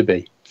have to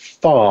be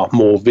far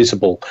more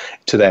visible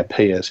to their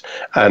peers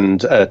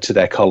and to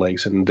their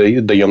colleagues and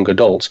the young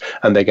adults,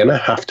 and they're going to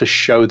have to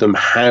show them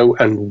how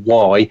and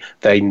why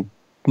they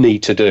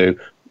need to do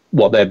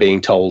what they're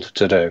being told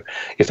to do.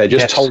 If they're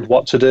just told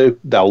what to do,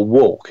 they'll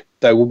walk.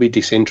 They will be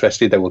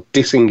disinterested. They will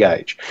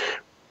disengage.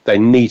 They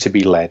need to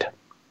be led.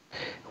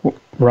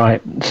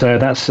 Right. So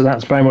that's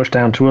very much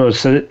down to us.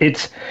 So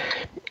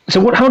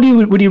how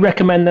would you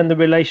recommend then the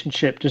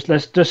relationship?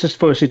 Let's just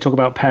firstly talk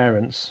about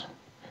parents.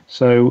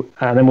 So,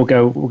 and then we'll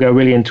go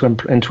really into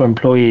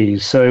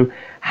employees. So,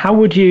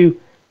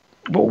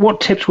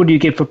 what tips would you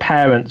give for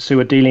parents who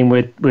are dealing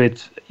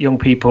with young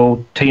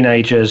people,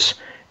 teenagers,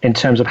 in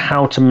terms of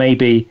how to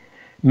maybe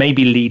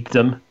lead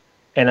them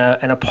in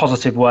a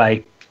positive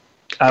way,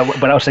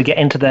 but also get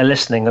into their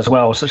listening as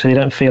well, so they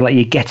don't feel like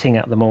you're getting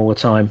at them all the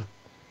time?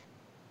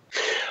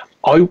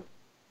 I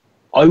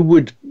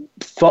would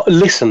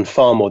listen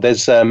far more.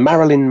 There's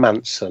Marilyn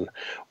Manson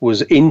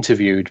was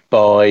interviewed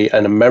by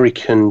an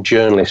American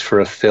journalist for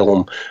a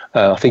film.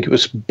 I think it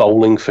was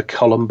Bowling for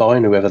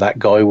Columbine, whoever that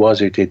guy was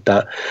who did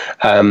that.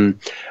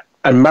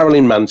 And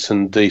Marilyn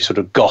Manson, the sort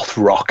of goth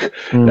rock,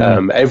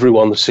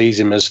 everyone sees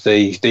him as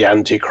the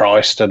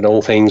Antichrist and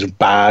all things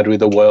bad with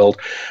the world.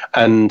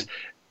 And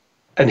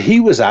he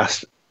was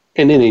asked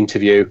in an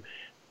interview,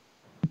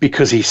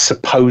 because he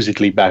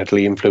supposedly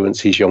badly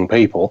influences young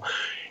people,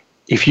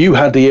 if you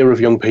had the ear of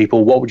young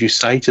people, what would you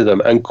say to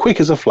them? And quick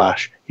as a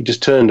flash, he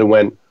just turned and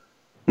went,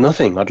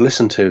 nothing, I'd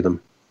listen to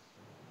them.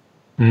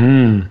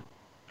 And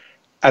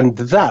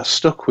that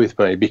stuck with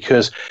me,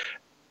 because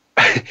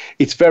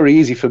it's very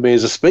easy for me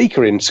as a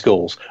speaker in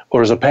schools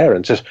or as a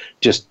parent to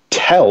just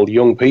tell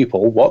young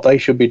people what they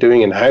should be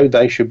doing and how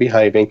they should be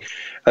behaving.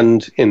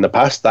 And in the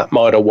past, that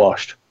might have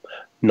washed.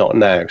 Not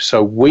now.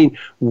 So we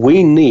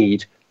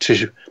need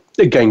to,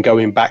 again,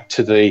 going back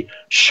to the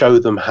show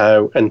them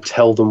how and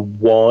tell them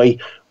why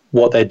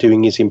what they're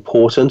doing is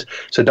important.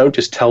 So don't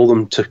just tell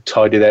them to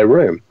tidy their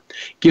room.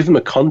 Give them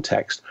a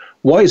context.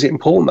 Why is it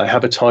important they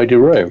have a tidy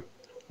room?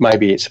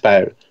 Maybe it's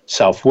about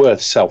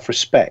self-worth,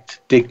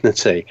 self-respect,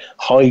 dignity,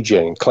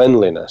 hygiene,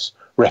 cleanliness,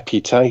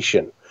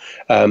 reputation.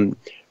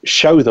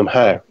 Show them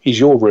how.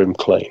 Is your room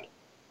clean?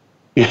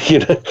 You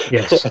know?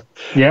 Yes.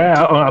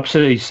 Yeah,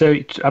 absolutely. So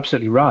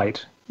absolutely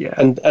right. Yeah.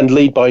 And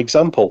lead by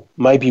example.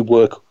 Maybe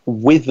work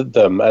with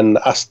them and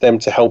ask them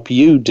to help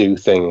you do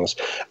things.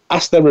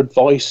 Ask their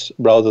advice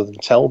rather than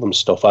tell them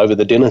stuff over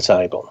the dinner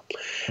table.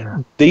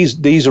 Yeah.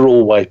 These are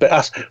all ways,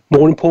 but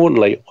more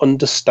importantly,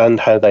 understand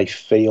how they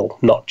feel,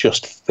 not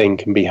just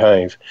think and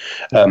behave.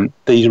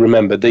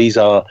 These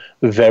are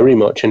very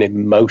much an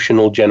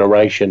emotional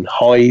generation,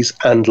 highs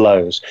and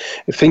lows.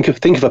 Think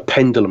of a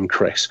pendulum,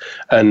 Chris,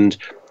 and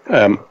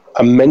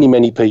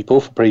many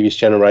people for previous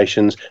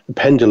generations, the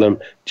pendulum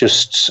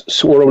just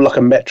sort of like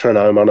a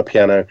metronome on a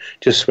piano,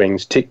 just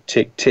swings tick,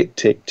 tick, tick,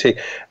 tick, tick.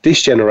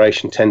 This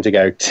generation tend to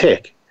go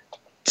tick,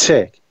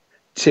 tick,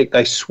 tick.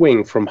 They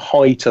swing from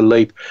high to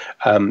leap,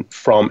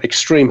 from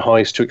extreme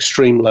highs to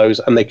extreme lows,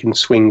 and they can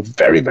swing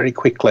very, very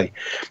quickly.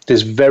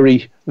 There's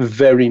very,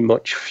 very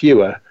much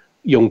fewer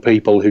young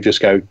people who just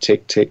go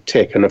tick, tick,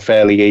 tick and are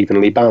fairly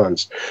evenly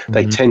balanced.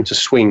 They tend to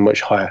swing much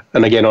higher.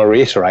 And again, I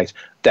reiterate,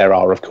 there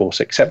are, of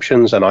course,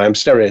 exceptions, and I am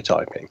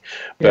stereotyping.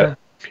 But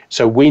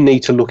so we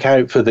need to look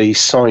out for these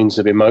signs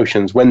of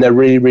emotions when they're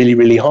really, really,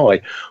 really high.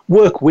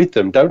 Work with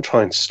them. Don't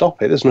try and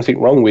stop it. There's nothing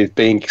wrong with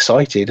being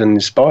excited and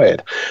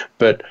inspired.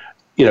 But,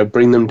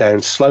 bring them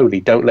down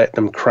slowly. Don't let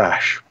them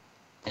crash.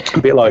 A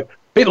bit like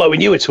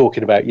when you were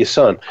talking about your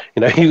son,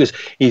 he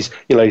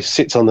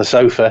sits on the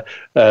sofa,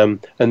 and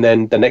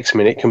then the next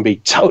minute can be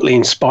totally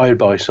inspired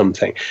by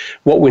something.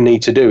 What we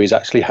need to do is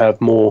actually have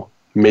more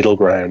middle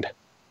ground.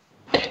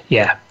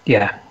 Yeah.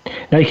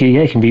 No,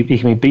 he can be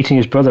beating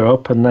his brother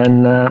up, and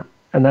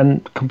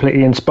then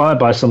completely inspired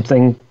by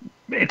something.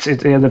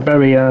 They're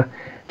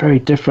very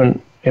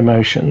different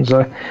emotions.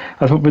 I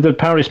thought with the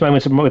proudest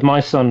moments with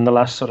my son in the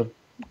last sort of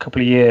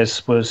couple of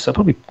years was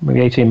probably maybe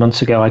 18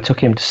 months ago. I took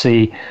him to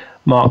see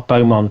Mark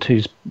Beaumont,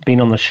 who's been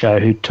on the show,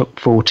 who took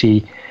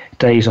 40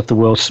 days off the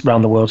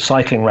round the world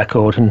cycling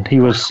record, and he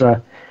was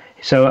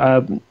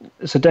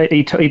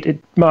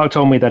Mark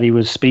told me that he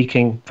was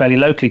speaking fairly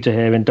locally to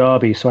here in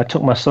Derby, so I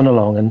took my son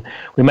along, and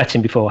we met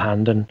him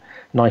beforehand, and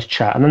nice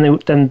chat. And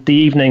then the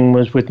evening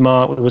was with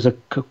Mark. There was a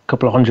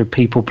couple of hundred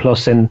people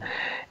plus in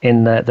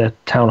the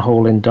town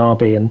hall in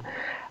Derby, and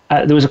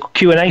there was a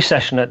Q&A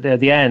session at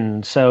the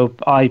end. So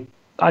I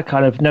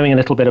kind of, knowing a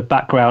little bit of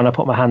background, I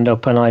put my hand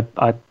up and I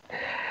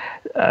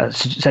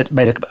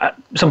made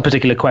some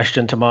particular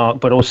question to Mark,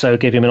 but also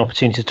gave him an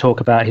opportunity to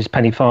talk about his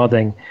penny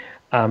farthing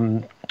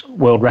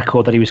world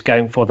record that he was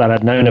going for, that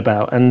I'd known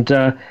about. And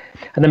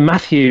then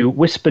Matthew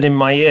whispered in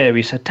my ear.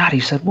 He said, "Dad,"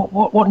 he said,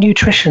 what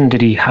nutrition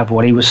did he have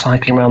when he was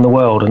cycling around the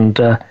world?" And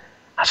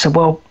I said,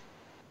 "Well,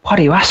 why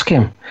do you ask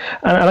him?"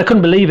 And I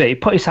couldn't believe it. He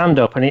put his hand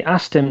up and he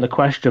asked him the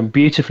question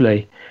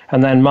beautifully.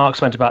 And then Mark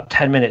spent about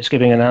 10 minutes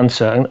giving an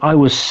answer. And I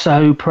was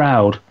so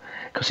proud,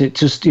 because it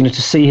just, to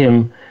see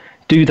him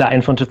do that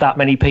in front of that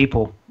many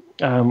people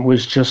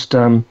was just,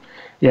 but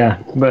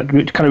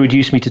it kind of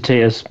reduced me to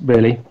tears,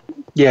 really.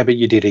 Yeah, but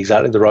you did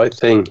exactly the right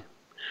thing.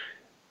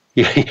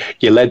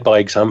 You led by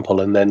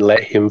example and then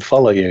let him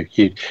follow you.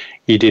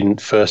 You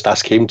didn't first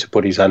ask him to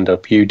put his hand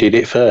up. You did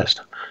it first.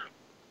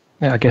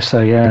 Yeah, I guess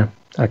so. Yeah,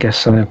 I guess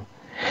so.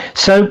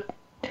 So,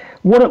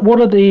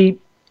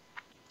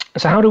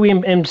 so how do we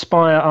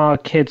inspire our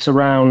kids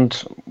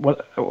around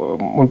what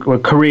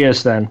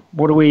careers then?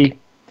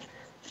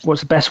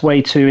 What's the best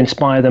way to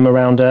inspire them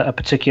around a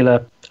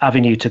particular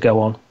avenue to go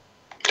on?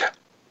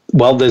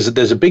 Well,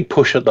 there's a big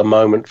push at the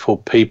moment for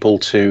people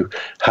to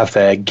have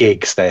their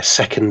gigs, their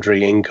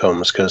secondary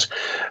incomes, because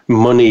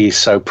money is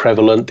so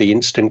prevalent, the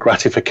instant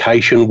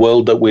gratification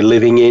world that we're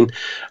living in.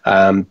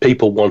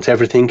 People want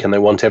everything and they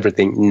want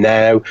everything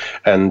now.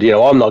 And,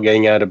 I'm not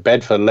getting out of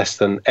bed for less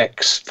than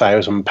X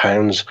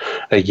 £1,000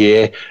 a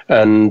year.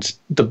 And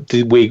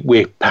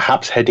we're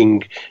perhaps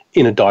heading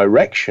in a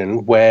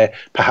direction where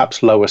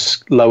perhaps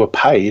lower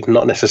paid,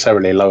 not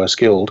necessarily lower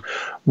skilled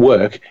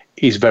work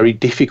is very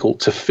difficult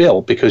to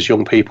fill because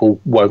young people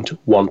won't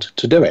want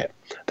to do it.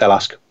 They'll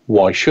ask,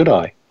 why should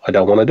I? I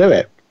don't want to do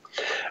it.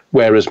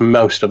 Whereas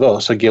most of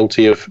us are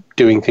guilty of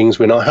doing things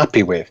we're not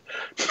happy with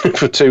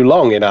for too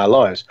long in our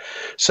lives.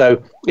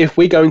 So if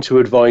we're going to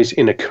advise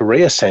in a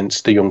career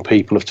sense the young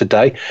people of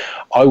today,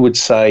 I would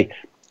say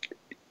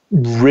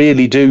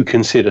really do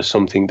consider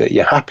something that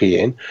you're happy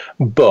in,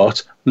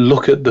 but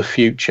look at the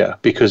future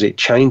because it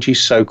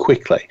changes so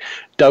quickly.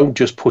 Don't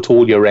just put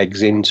all your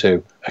eggs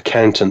into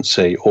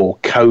accountancy or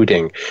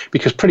coding,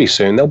 because pretty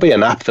soon there'll be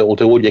an app that will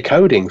do all your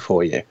coding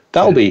for you.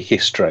 That'll be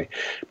history.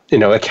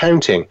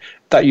 Accounting,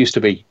 that used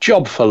to be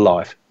job for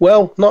life.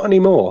 Well, not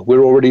anymore.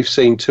 We're already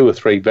seeing 2 or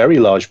 3 very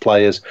large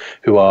players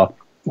who are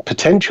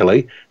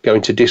potentially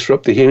going to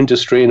disrupt the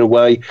industry in a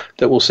way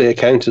that will see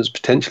accountants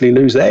potentially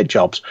lose their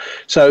jobs.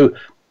 So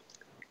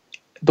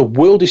the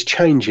world is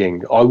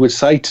changing. I would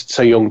say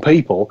to young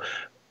people,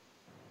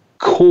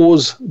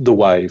 cause the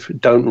wave,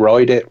 don't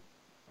ride it.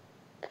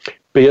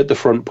 Be at the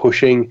front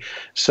pushing.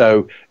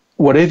 So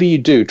whatever you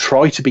do,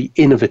 try to be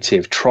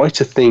innovative, try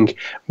to think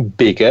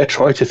bigger,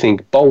 try to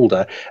think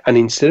bolder, and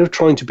instead of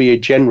trying to be a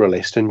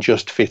generalist and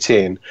just fit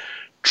in,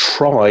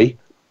 try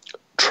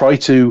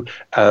to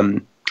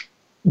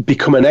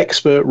become an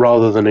expert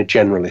rather than a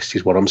generalist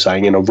is what I'm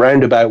saying in a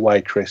roundabout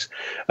way, Chris.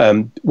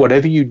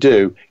 Whatever you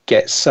do,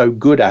 get so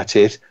good at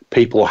it,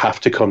 people have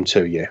to come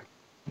to you.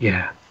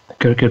 Yeah,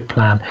 good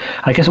plan.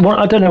 I guess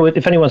I don't know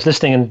if anyone's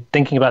listening and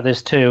thinking about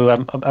this too.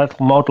 A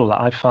model that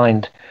I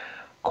find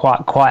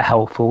quite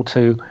helpful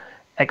to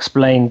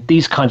explain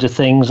these kinds of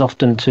things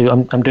often to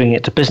I'm doing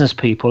it to business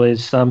people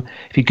is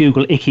if you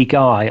Google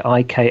Ikigai,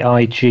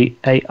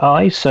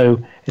 Ikigai, so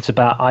it's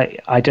about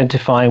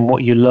identifying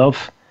what you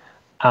love,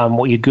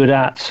 what you're good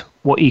at,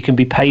 what you can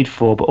be paid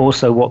for, but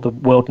also what the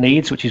world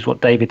needs, which is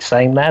what David's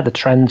saying there. The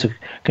trends are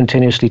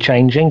continuously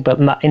changing, but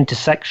in that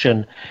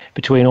intersection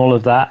between all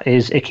of that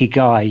is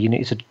Ikigai.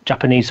 It's a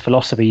Japanese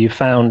philosophy. You've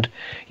kind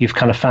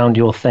of found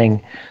your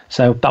thing.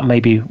 So that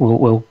maybe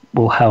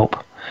will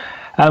help.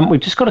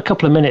 We've just got a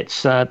couple of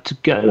minutes to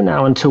go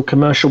now until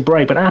commercial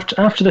break. But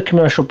after the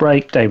commercial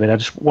break, David, I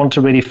just want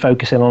to really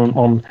focus in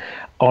on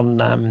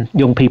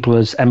young people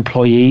as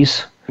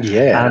employees.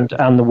 Yeah,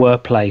 and the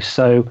workplace.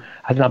 So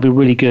I think that'd be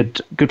really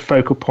good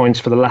focal points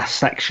for the last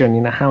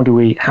section. How do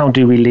we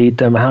lead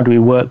them? How do we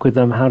work with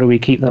them? How do we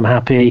keep them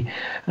happy?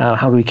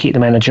 How do we keep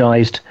them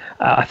energized?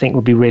 I think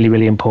would be really,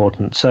 really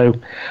important. So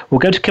we'll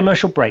go to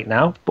commercial break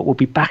now, but we'll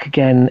be back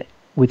again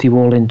with you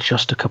all in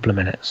just a couple of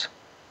minutes.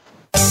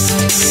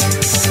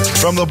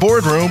 From the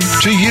boardroom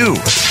to you,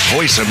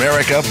 Voice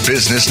America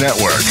Business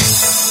Network.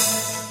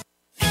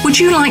 Would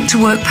you like to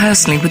work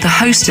personally with the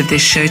host of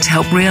this show to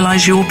help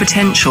realize your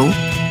potential?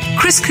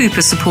 Chris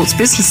Cooper supports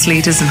business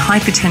leaders and high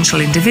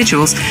potential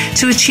individuals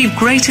to achieve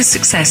greater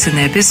success in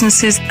their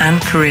businesses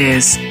and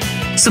careers.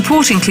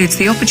 Support includes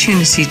the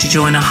opportunity to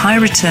join a high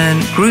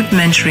return group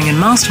mentoring and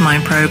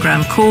mastermind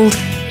program called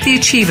the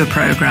Achiever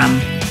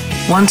Program.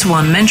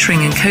 One-to-one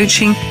mentoring and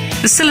coaching,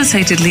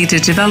 facilitated leader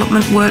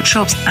development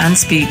workshops and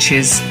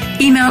speeches.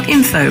 Email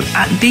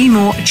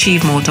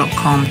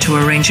info@bemoreachievemore.com to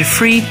arrange a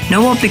free,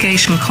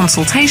 no-obligation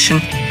consultation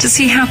to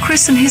see how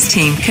Chris and his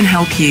team can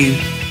help you.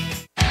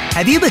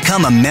 Have you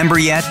become a member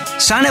yet?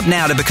 Sign up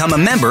now to become a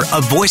member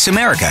of Voice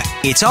America.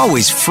 It's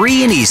always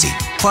free and easy.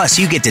 Plus,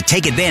 you get to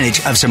take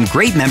advantage of some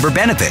great member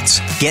benefits.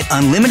 Get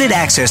unlimited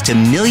access to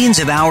millions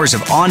of hours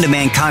of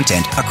on-demand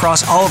content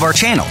across all of our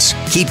channels.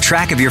 Keep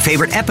track of your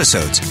favorite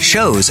episodes,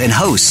 shows, and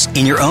hosts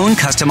in your own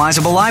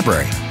customizable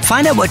library.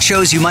 Find out what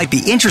shows you might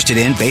be interested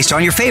in based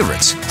on your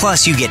favorites.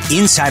 Plus, you get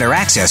insider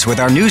access with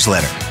our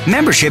newsletter.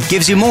 Membership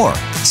gives you more.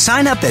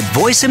 Sign up at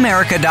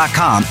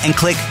voiceamerica.com and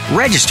click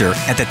register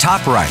at the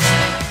top right.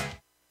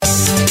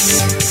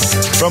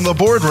 From the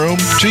boardroom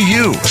to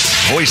you,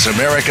 Voice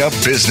America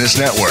Business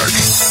Network.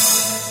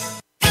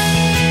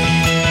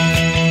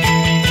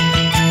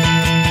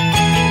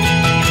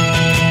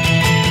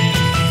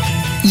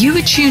 You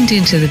are tuned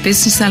into the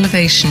Business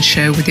Elevation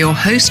Show with your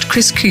host,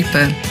 Chris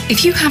Cooper.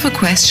 If you have a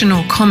question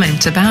or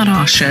comment about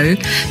our show,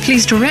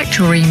 please direct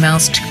your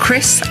emails to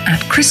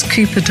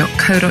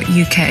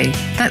chris@chriscooper.co.uk.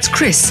 That's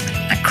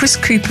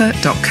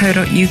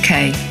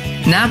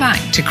chris@chriscooper.co.uk. Now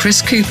back to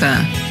Chris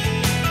Cooper.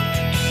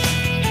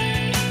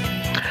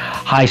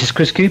 Hi, this is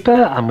Chris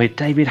Cooper. I'm with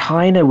David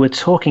Hyner. We're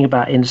talking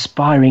about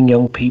inspiring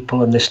young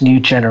people and this new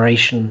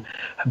generation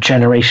of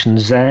Generation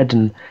Z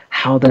and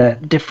how they're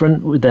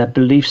different with their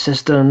belief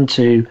system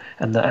to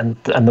and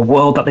the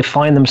world that they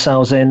find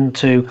themselves in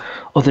to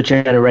other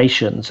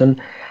generations. And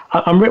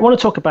I want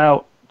to talk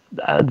about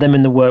them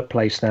in the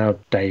workplace now,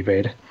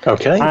 David.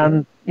 Okay.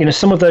 And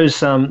some of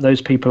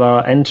those people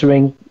are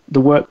entering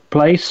the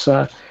workplace,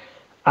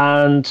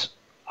 and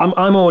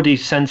I'm already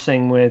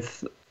sensing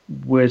with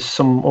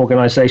some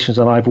organisations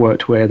that I've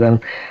worked with, and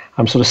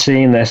I'm sort of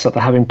seeing this, that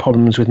they're having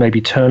problems with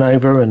maybe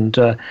turnover, and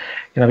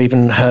I've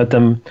even heard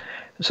them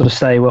sort of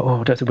say, well,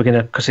 I don't think we're going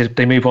to, because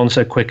they move on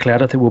so quickly, I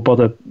don't think we'll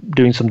bother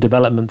doing some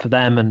development for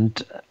them,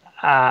 and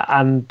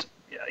I'm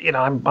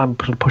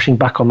pushing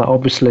back on that,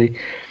 obviously.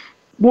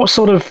 What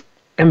sort of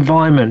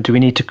environment do we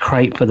need to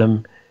create for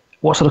them?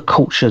 What sort of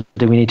culture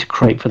do we need to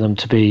create for them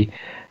to be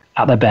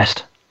at their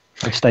best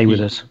and stay with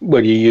us?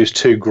 Well, you use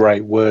two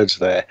great words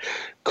there,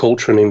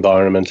 culture and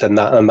environment, and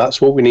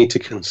that's what we need to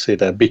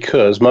consider,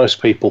 because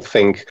most people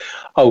think,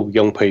 oh,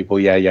 young people,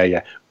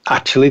 yeah.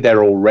 Actually,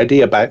 they're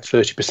already about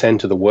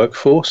 30% of the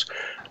workforce,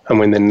 and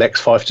within the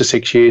next 5 to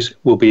 6 years,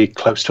 will be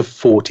close to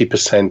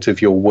 40%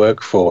 of your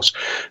workforce.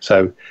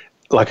 So,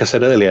 like I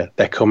said earlier,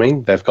 they're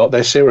coming. They've got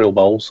their cereal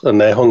bowls and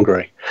they're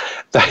hungry.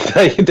 They're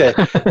going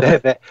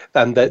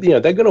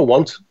to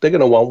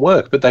want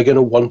work, but they're going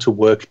to want to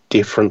work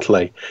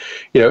differently.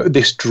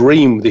 This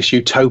dream, this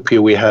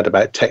utopia we had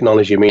about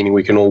technology, meaning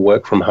we can all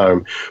work from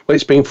home, well,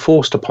 it's being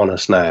forced upon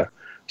us now.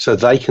 So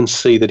they can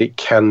see that it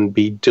can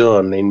be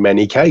done in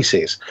many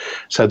cases.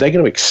 So they're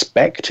going to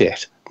expect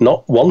it,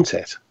 not want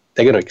it.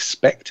 They're going to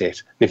expect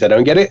it. And if they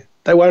don't get it,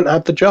 they won't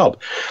have the job.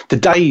 The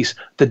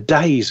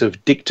days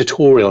of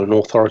dictatorial and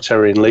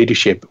authoritarian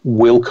leadership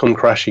will come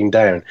crashing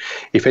down.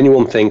 If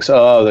anyone thinks,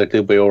 oh,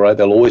 they'll be all right,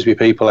 there'll always be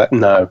people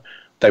no,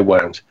 they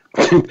won't.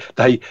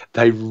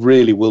 They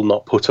really will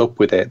not put up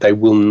with it. They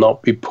will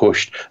not be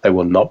pushed. They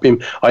will not be.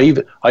 I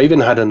even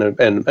had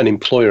an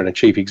employer and a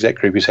chief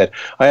executive who said,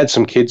 I had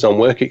some kids on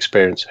work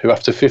experience who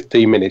after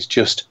 15 minutes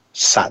just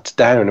sat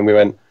down, and we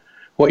went,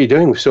 what are you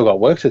doing? We've still got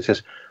work to do. He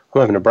says,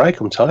 I'm having a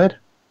break. I'm tired.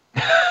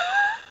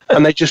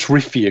 And they just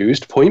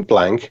refused, point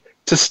blank,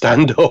 to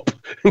stand up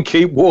and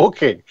keep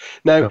walking.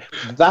 Now,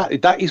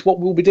 that is what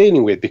we'll be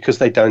dealing with, because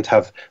they don't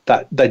have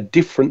the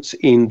difference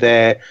in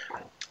their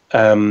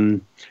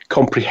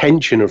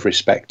comprehension of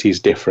respect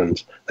is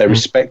different. They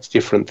respect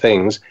different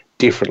things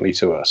differently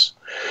to us.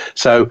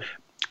 So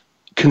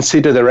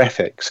consider their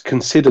ethics.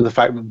 Consider the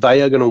fact that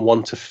they are going to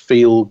want to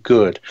feel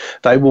good.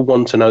 They will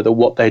want to know that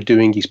what they're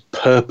doing is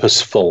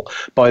purposeful.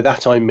 By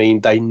that I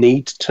mean they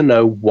need to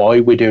know why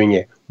we're doing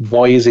it.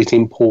 Why is it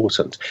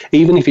important?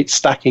 Even if it's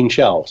stacking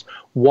shelves,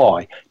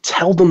 why?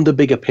 Tell them the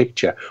bigger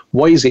picture.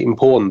 Why is it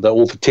important that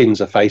all the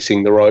tins are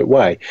facing the right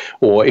way?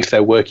 Or if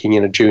they're working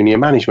in a junior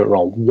management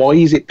role, why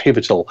is it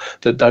pivotal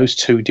that those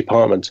two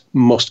departments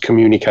must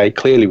communicate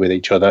clearly with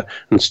each other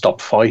and stop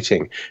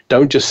fighting?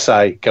 Don't just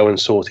say, go and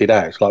sort it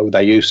out like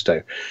they used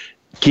to.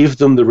 Give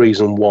them the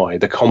reason why,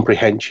 the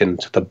comprehension,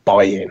 the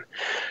buy-in.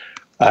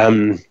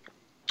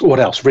 What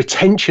else?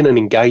 Retention and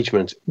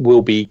engagement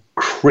will be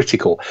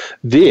critical.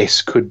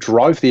 This could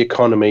drive the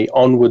economy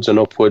onwards and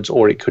upwards,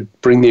 or it could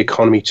bring the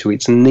economy to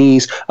its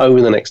knees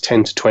over the next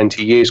 10 to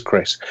 20 years,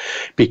 Chris,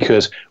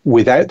 because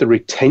without the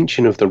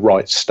retention of the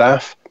right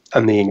staff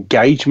and the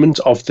engagement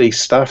of these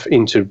staff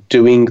into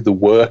doing the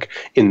work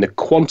in the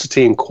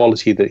quantity and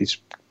quality that is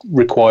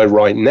required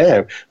right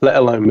now, let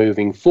alone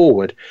moving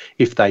forward,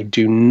 if they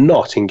do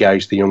not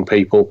engage the young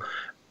people,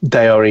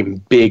 they are in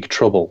big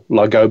trouble.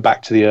 I'll go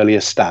back to the earlier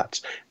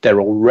stats. They're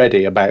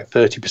already about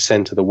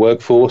 30% of the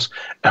workforce,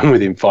 and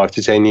within 5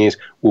 to 10 years,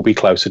 will be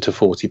closer to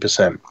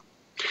 40%.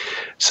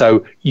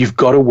 So you've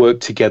got to work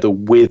together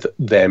with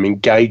them,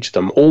 engage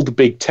them. All the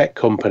big tech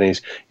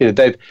companies,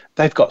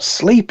 they've got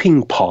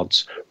sleeping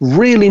pods,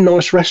 really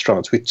nice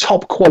restaurants with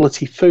top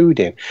quality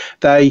food in.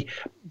 They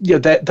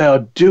are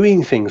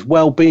doing things,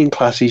 well-being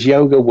classes,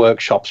 yoga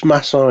workshops,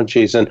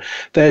 massages, and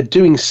they're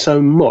doing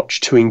so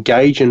much to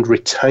engage and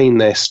retain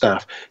their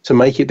staff, to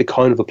make it the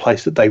kind of a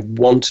place that they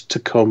want to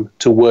come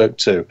to work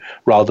to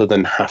rather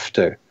than have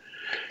to.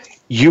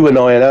 You and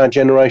I, in our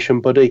generation,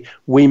 buddy,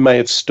 we may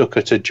have stuck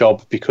at a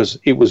job because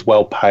it was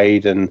well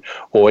paid,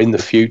 or in the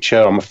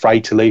future, I'm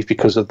afraid to leave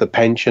because of the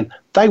pension.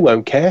 They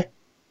won't care.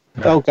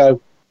 They'll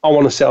go, I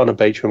want to sit on a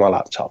beach with my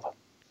laptop.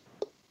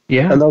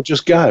 Yeah, and they'll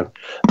just go.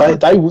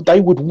 They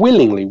would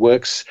willingly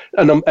work,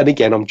 and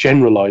again I'm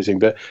generalising,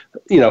 but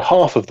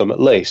half of them at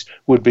least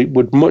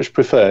would much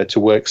prefer to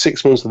work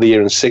 6 months of the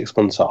year and 6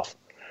 months off,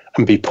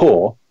 and be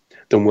poor,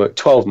 than work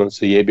 12 months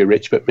of the year, be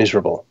rich but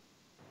miserable.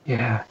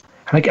 Yeah,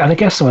 and I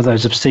guess some of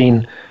those have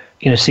seen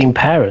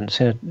parents,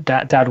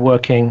 dad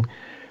working,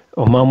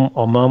 or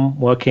mum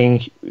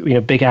working,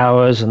 big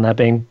hours, and they're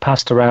being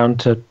passed around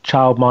to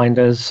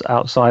childminders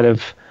outside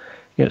of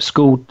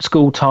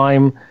school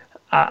time.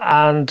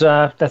 And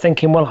they're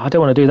thinking, well, I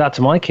don't want to do that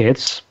to my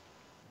kids.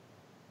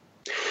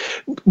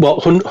 Well,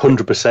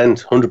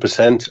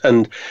 100%.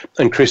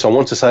 And Chris, I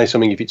want to say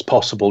something, if it's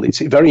possible. It's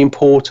very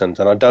important,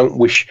 and I don't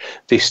wish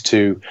this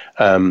to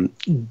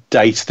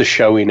date the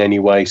show in any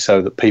way so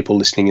that people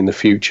listening in the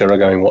future are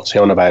going, what's he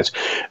on about?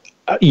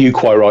 You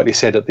quite rightly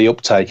said at the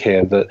uptake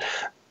here that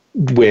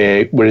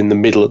we're in the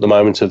middle at the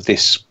moment of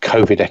this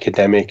COVID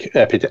epidemic.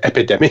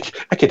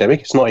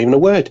 It's not even a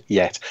word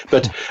yet,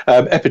 but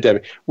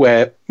epidemic,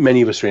 where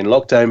many of us are in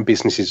lockdown,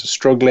 businesses are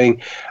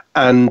struggling,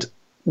 and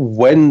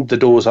when the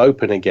doors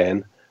open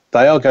again,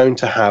 they are going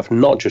to have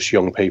not just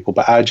young people,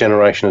 but our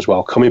generation as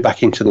well, coming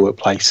back into the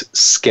workplace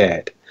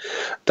scared.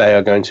 They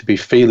are going to be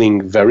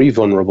feeling very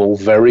vulnerable,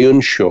 very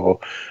unsure,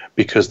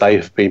 because they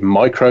have been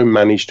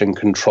micromanaged and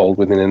controlled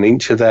within an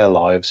inch of their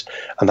lives,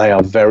 and they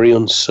are very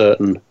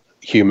uncertain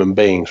human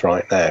beings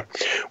right now.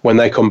 When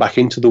they come back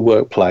into the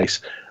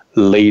workplace,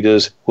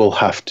 leaders will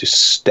have to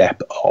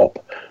step up.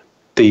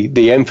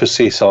 The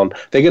emphasis on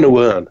they're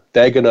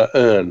going to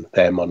earn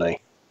their money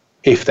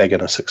if they're going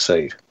to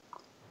succeed.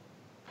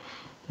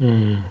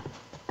 And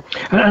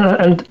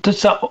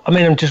does that, I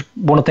mean, just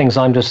one of the things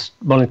I'm just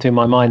running through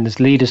my mind is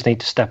leaders need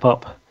to step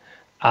up,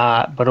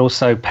 but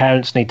also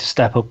parents need to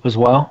step up as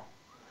well.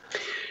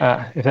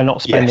 If they're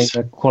not spending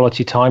the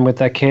quality time with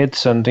their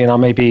kids, and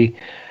maybe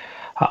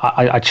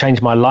I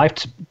changed my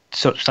life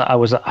such that I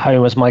was at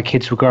home as my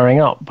kids were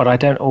growing up, but I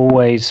don't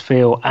always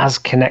feel as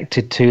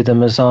connected to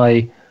them as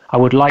I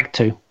would like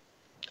to,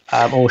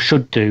 or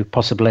should do,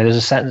 possibly.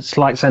 There's a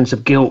slight sense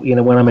of guilt,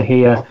 when I'm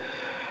here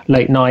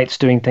late nights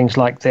doing things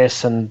like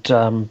this, and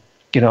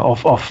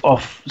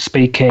off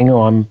speaking,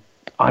 or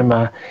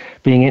I'm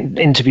being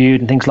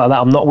interviewed and things like that.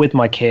 I'm not with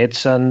my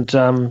kids, and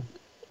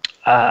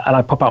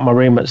I pop out my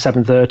room at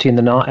 7:30 in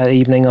the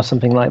evening or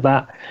something like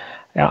that.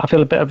 I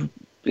feel a bit of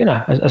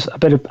a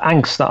bit of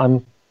angst that I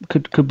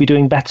could be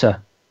doing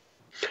better.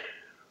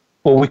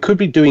 Well, we could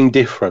be doing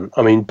different.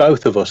 I mean,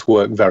 both of us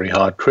work very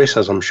hard, Chris,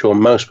 as I'm sure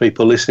most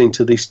people listening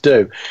to this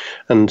do.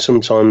 And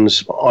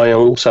sometimes I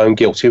also am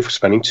guilty of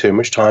spending too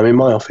much time in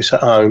my office at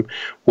home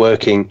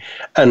working.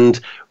 And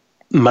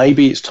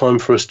maybe it's time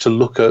for us to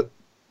look at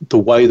the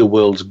way the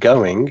world's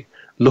going,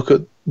 look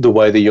at the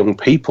way the young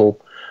people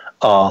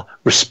are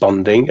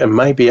responding, and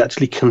maybe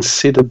actually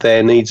consider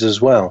their needs as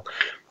well.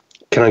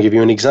 Can I give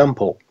you an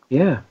example?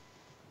 Yeah.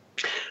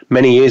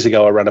 Many years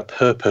ago, I ran a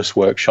purpose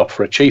workshop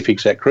for a chief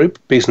exec group,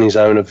 business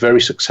owner, very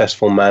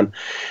successful man,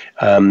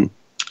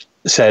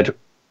 said,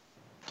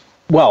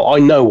 well, I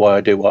know why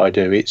I do what I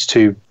do. It's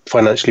to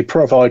financially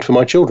provide for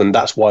my children.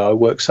 That's why I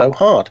work so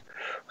hard.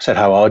 I said,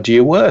 how hard do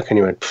you work? And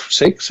he went,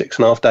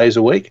 6.5 days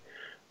a week,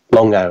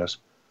 long hours.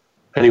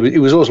 And it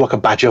was always like a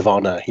badge of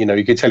honor.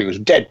 You could tell he was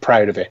dead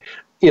proud of it,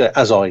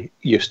 as I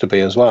used to be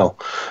as well.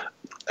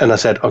 And I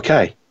said,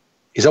 okay,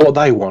 is that what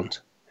they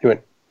want? He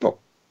went, well,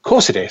 of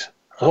course it is.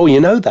 Oh,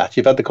 you know that.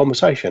 You've had the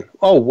conversation.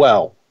 Oh,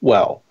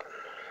 well.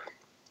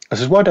 I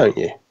says, why don't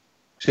you? He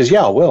says,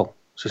 yeah, I will.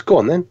 I says, go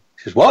on then.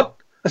 He says, what?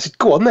 I said,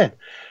 go on then.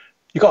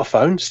 You got a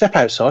phone, step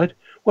outside.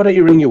 Why don't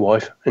you ring your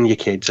wife and your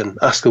kids and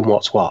ask them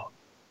what's what?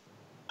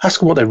 Ask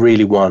them what they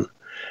really want.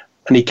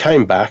 And he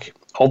came back,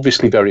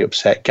 obviously very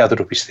upset,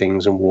 gathered up his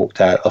things and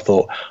walked out. I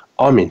thought,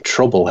 I'm in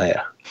trouble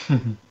here.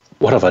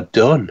 What have I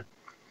done?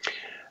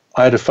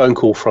 I had a phone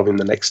call from him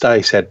the next day.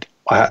 He said,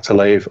 I had to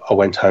leave. I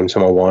went home to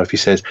my wife. He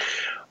says,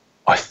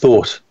 I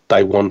thought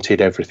they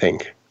wanted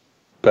everything,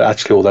 but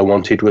actually all they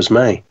wanted was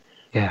me.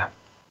 Yeah.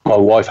 My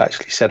wife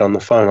actually said on the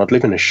phone, I'd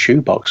live in a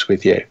shoebox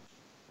with you,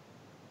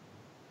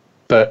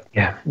 but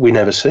we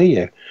never see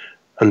you.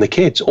 And the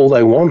kids, all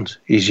they want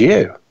is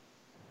you.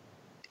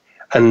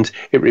 And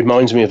it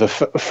reminds me of a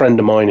friend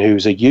of mine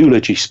who's a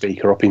eulogy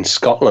speaker up in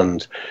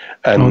Scotland.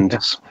 And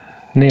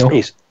Neil.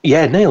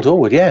 Neil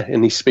Dorwood,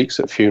 and he speaks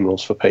at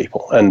funerals for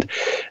people. And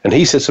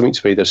he said something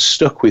to me that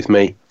stuck with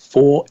me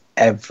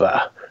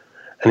forever.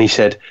 And he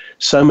said,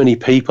 so many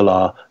people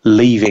are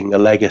leaving a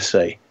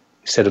legacy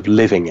instead of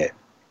living it.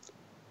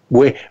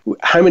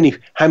 How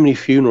many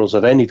funerals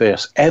have any of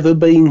us ever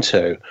been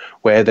to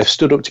where they've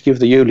stood up to give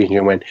the eulogy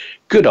and went,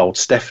 good old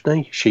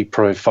Stephanie, she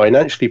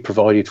financially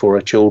provided for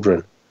her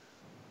children.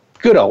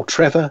 Good old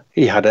Trevor,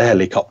 he had a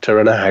helicopter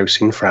and a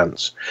house in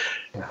France.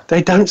 Yeah.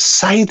 They don't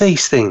say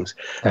these things.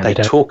 No, they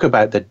talk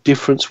about the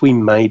difference we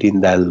made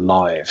in their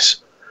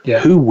lives,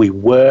 who we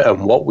were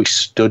and what we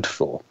stood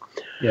for.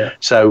 Yeah.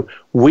 So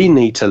we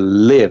need to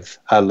live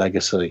our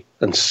legacy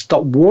and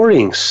stop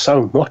worrying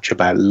so much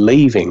about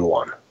leaving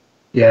one.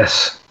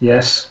 Yes.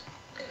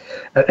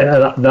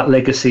 That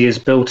legacy is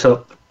built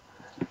up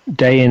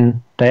day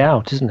in, day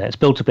out, isn't it? It's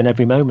built up in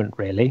every moment,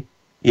 really.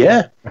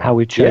 Yeah. How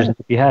we've chosen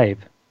to behave.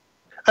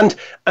 And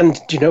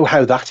do you know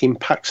how that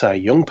impacts our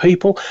young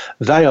people?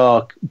 They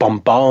are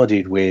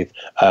bombarded with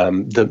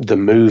the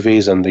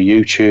movies and the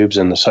YouTubes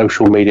and the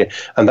social media,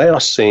 and they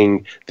are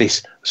seeing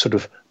this sort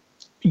of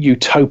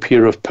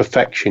utopia of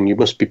perfection. You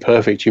must be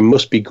perfect, you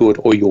must be good,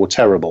 or you're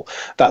terrible.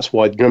 That's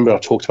why, remember I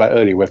talked about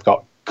earlier, we've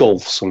got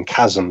gulfs and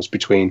chasms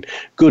between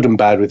good and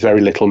bad with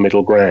very little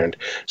middle ground.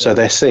 So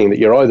they're seeing that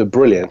you're either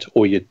brilliant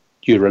or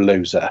you're a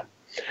loser.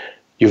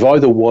 You've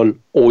either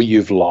won or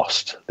you've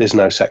lost. There's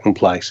no second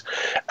place.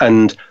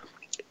 And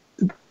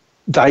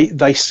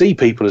they see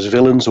people as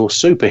villains or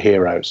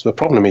superheroes. The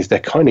problem is they're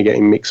kind of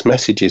getting mixed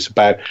messages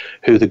about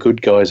who the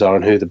good guys are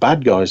and who the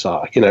bad guys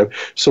are.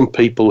 Some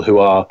people who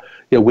are,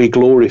 we're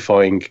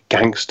glorifying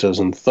gangsters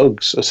and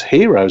thugs as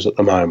heroes at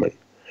the moment.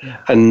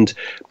 And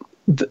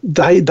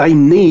they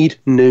need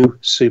new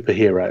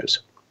superheroes.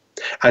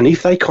 And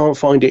if they can't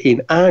find it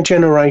in our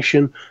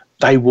generation,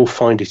 they will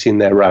find it in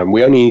their own.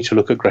 We only need to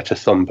look at Greta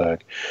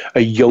Thunberg,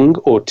 a young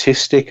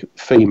autistic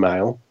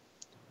female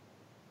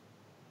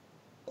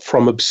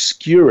from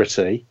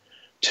obscurity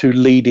to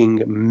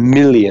leading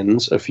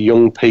millions of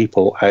young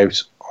people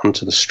out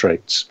onto the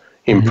streets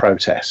in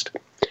protest,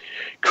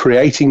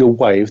 creating a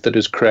wave that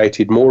has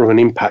created more of an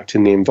impact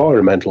in the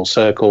environmental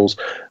circles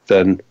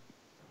than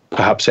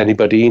perhaps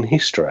anybody in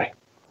history.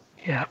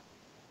 Yeah.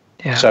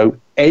 So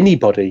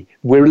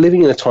we're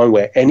living in a time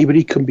where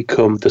anybody can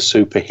become the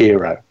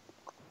superhero.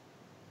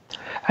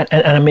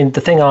 And I mean,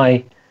 the thing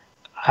I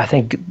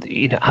think,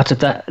 out of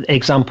that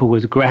example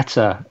with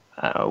Greta,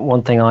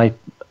 one thing I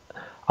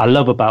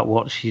love about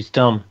what she's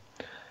done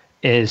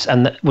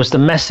was the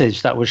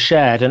message that was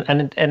shared.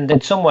 And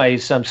in some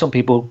ways, some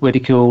people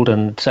ridiculed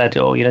and said,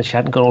 she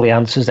hadn't got all the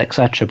answers,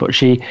 etc. But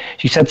she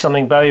said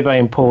something very, very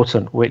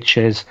important, which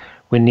is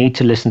we need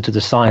to listen to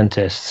the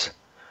scientists,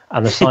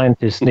 and the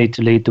scientists need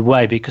to lead the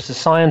way, because the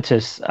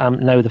scientists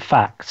know the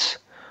facts.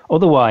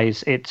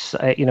 Otherwise, it's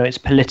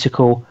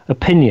political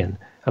opinion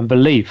and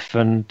belief,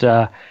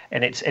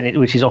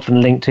 which is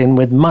often linked in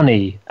with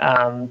money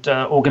and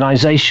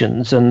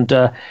organizations. And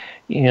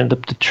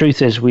the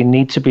truth is, we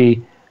need to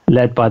be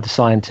led by the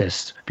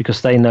scientists,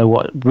 because they know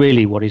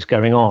what is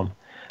going on.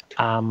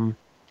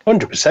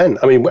 100%.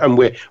 I mean, and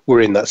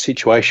we're in that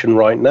situation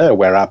right now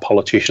where our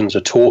politicians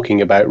are talking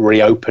about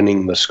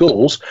reopening the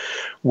schools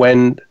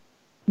when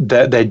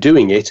they're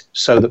doing it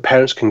so that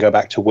parents can go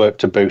back to work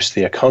to boost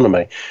the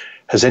economy.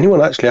 Has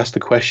anyone actually asked the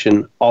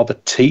question, are the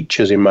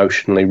teachers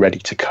emotionally ready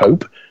to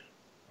cope?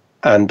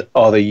 And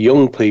are the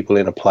young people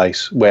in a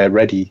place where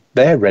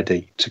they're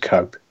ready to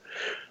cope?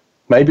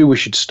 Maybe we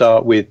should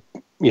start with,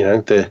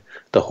 the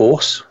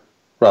horse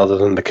rather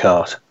than the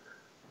cart.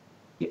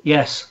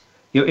 Yes,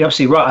 you're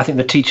absolutely right. I think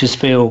the teachers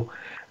feel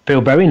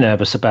very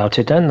nervous about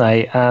it, don't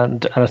they?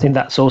 And I think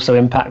that's also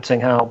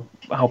impacting how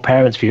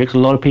parents view it, because a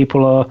lot of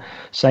people are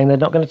saying they're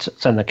not going to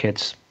send their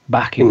kids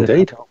back in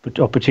the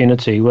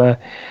opportunity. We're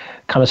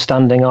kind of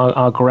standing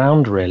our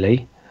ground,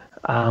 really.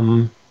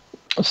 I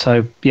think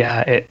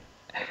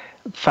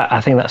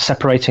that's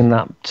separating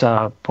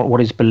that what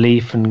is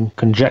belief and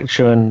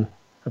conjecture and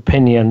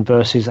opinion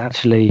versus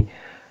actually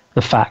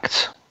the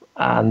facts.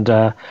 And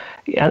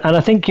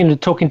I think,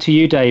 talking to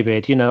you,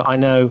 David, I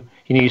know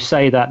you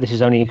say that this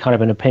is only kind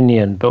of an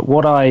opinion, but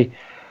what I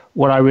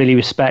really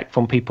respect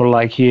from people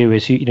like you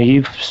is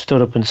you've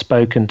stood up and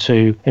spoken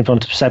in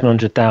front of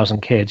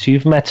 700,000 kids.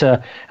 You've met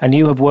and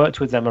you have worked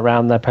with them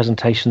around their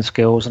presentation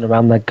skills and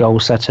around their goal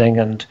setting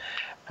and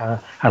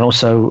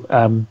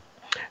also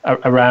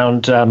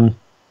around.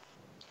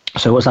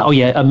 So what's that? Oh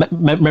yeah,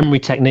 memory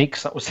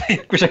techniques. That was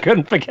which I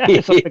couldn't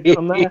forget. Something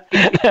on there.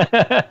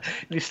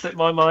 It slipped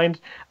my mind.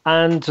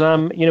 And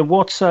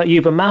what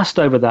you've amassed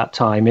over that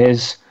time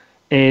is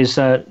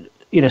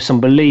some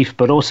belief,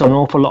 but also an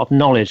awful lot of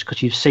knowledge,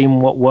 because you've seen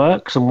what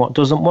works and what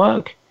doesn't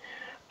work.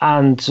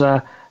 And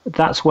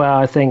that's where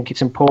I think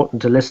it's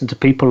important to listen to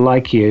people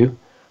like you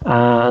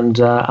and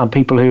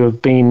people who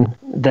have been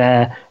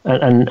there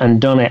and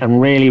done it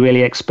and really,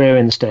 really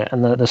experienced it.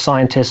 And the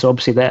scientists,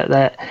 obviously,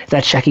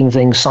 they're checking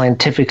things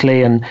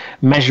scientifically and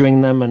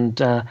measuring them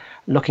and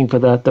looking for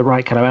the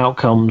right kind of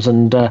outcomes.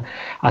 And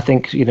I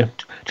think,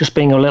 just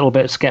being a little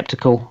bit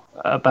skeptical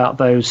about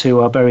those who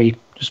are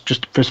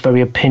just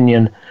very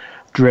opinion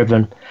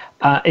driven.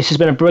 This has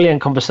been a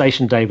brilliant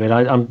conversation, David.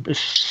 I'm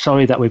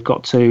sorry that we've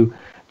got to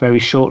very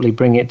shortly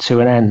bring it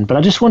to an end, but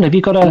I just wonder, have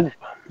you got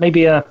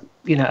maybe a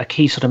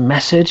key sort of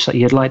message that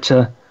you'd like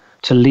to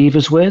leave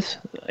us with?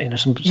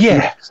 Some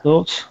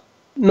thoughts.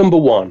 Number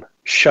one,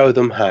 show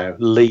them how.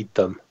 Lead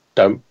them.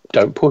 Don't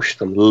push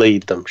them.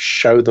 Lead them.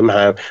 Show them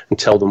how and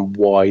tell them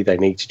why they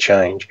need to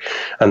change.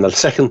 And the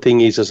second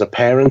thing is, as a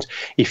parent,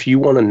 if you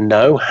want to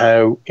know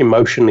how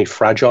emotionally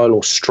fragile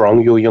or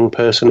strong your young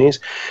person is,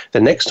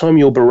 the next time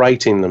you're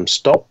berating them,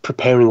 stop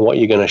preparing what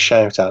you're going to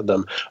shout at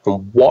them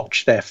and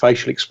watch their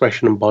facial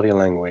expression and body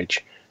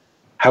language.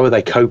 How are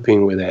they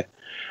coping with it?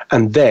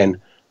 And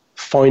then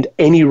find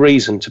any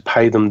reason to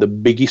pay them the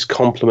biggest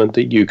compliment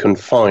that you can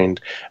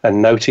find,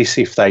 and notice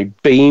if they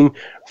beam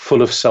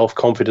full of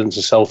self-confidence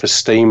and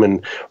self-esteem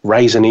and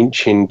raise an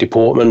inch in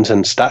deportment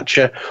and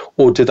stature,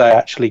 or do they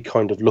actually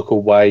kind of look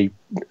away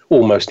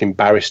almost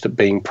embarrassed at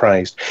being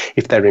praised?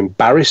 If they're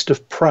embarrassed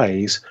of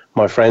praise,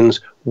 my friends,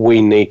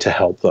 we need to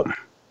help them.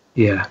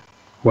 Yeah.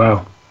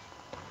 Wow.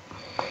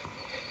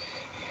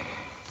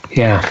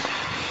 Yeah.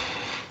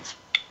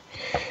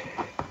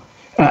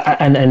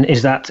 And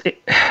is that,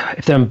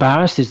 if they're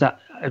embarrassed, is that,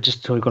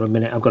 we've got a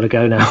minute, I've got to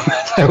go now.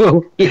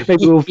 So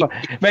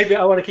maybe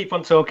I want to keep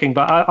on talking,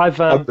 but I've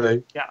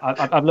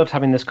loved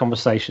having this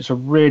conversation. It's a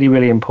really,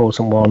 really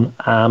important one.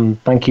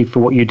 Thank you for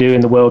what you do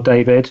in the world,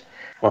 David.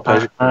 My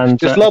pleasure.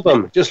 Just love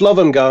them. Just love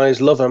them,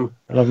 guys. Love them.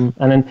 Love them.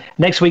 And then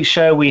next week's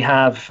show, we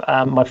have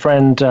my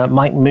friend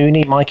Mike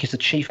Mooney. Mike is the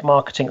Chief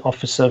Marketing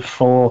Officer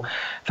for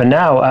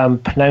now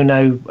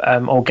Panono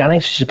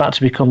Organics, which is about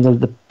to become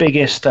the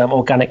biggest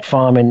organic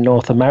farm in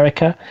North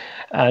America,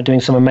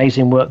 doing some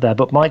amazing work there.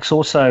 But Mike's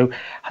also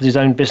has his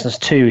own business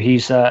too.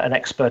 He's an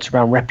expert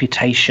around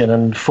reputation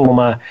and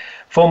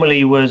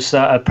formerly was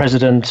a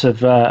president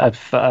at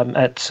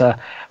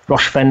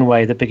Roche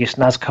Fenway, the biggest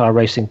NASCAR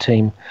racing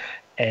team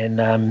in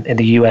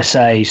the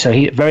USA. So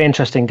he's a very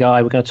interesting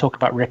guy. We're going to talk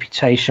about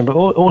reputation, but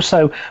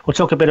also we'll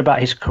talk a bit about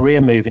his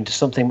career move into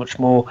something much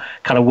more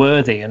kind of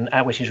worthy, and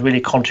which is really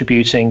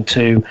contributing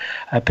to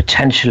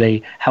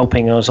potentially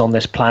helping us on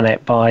this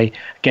planet by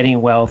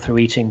getting well through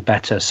eating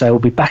better. So we'll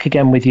be back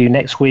again with you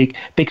next week.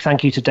 Big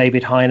thank you to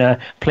David Hyner.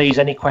 Please,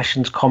 any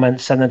questions,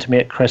 comments, send them to me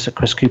at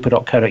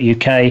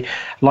chris@chriscooper.co.uk.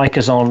 Like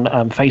us on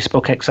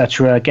Facebook,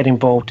 etc. Get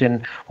involved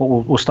in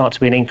what will start to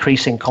be an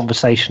increasing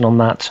conversation on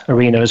that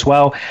arena as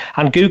well.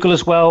 And Google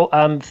as well.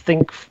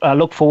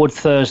 Look forward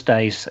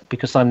Thursdays,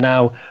 because I'm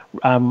now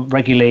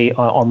regularly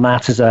on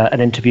that as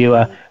an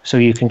interviewer, so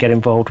you can get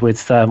involved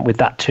with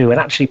that too and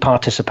actually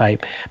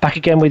participate. Back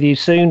again with you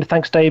soon.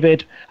 Thanks,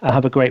 David.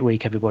 Have a great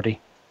week, everybody.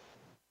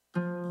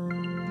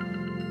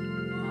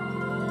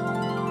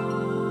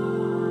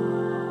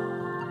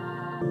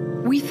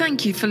 We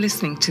thank you for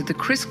listening to the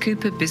Chris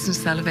Cooper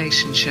Business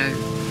Elevation Show.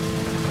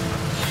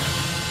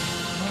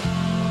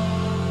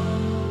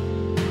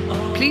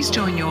 Please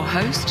join your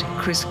host,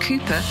 Chris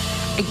Cooper,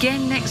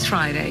 again next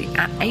Friday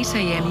at 8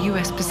 a.m.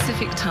 US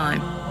Pacific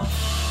Time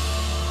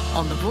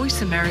on the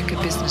Voice America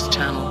Business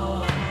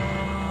Channel.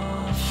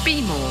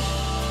 Be more.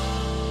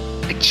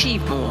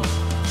 Achieve more.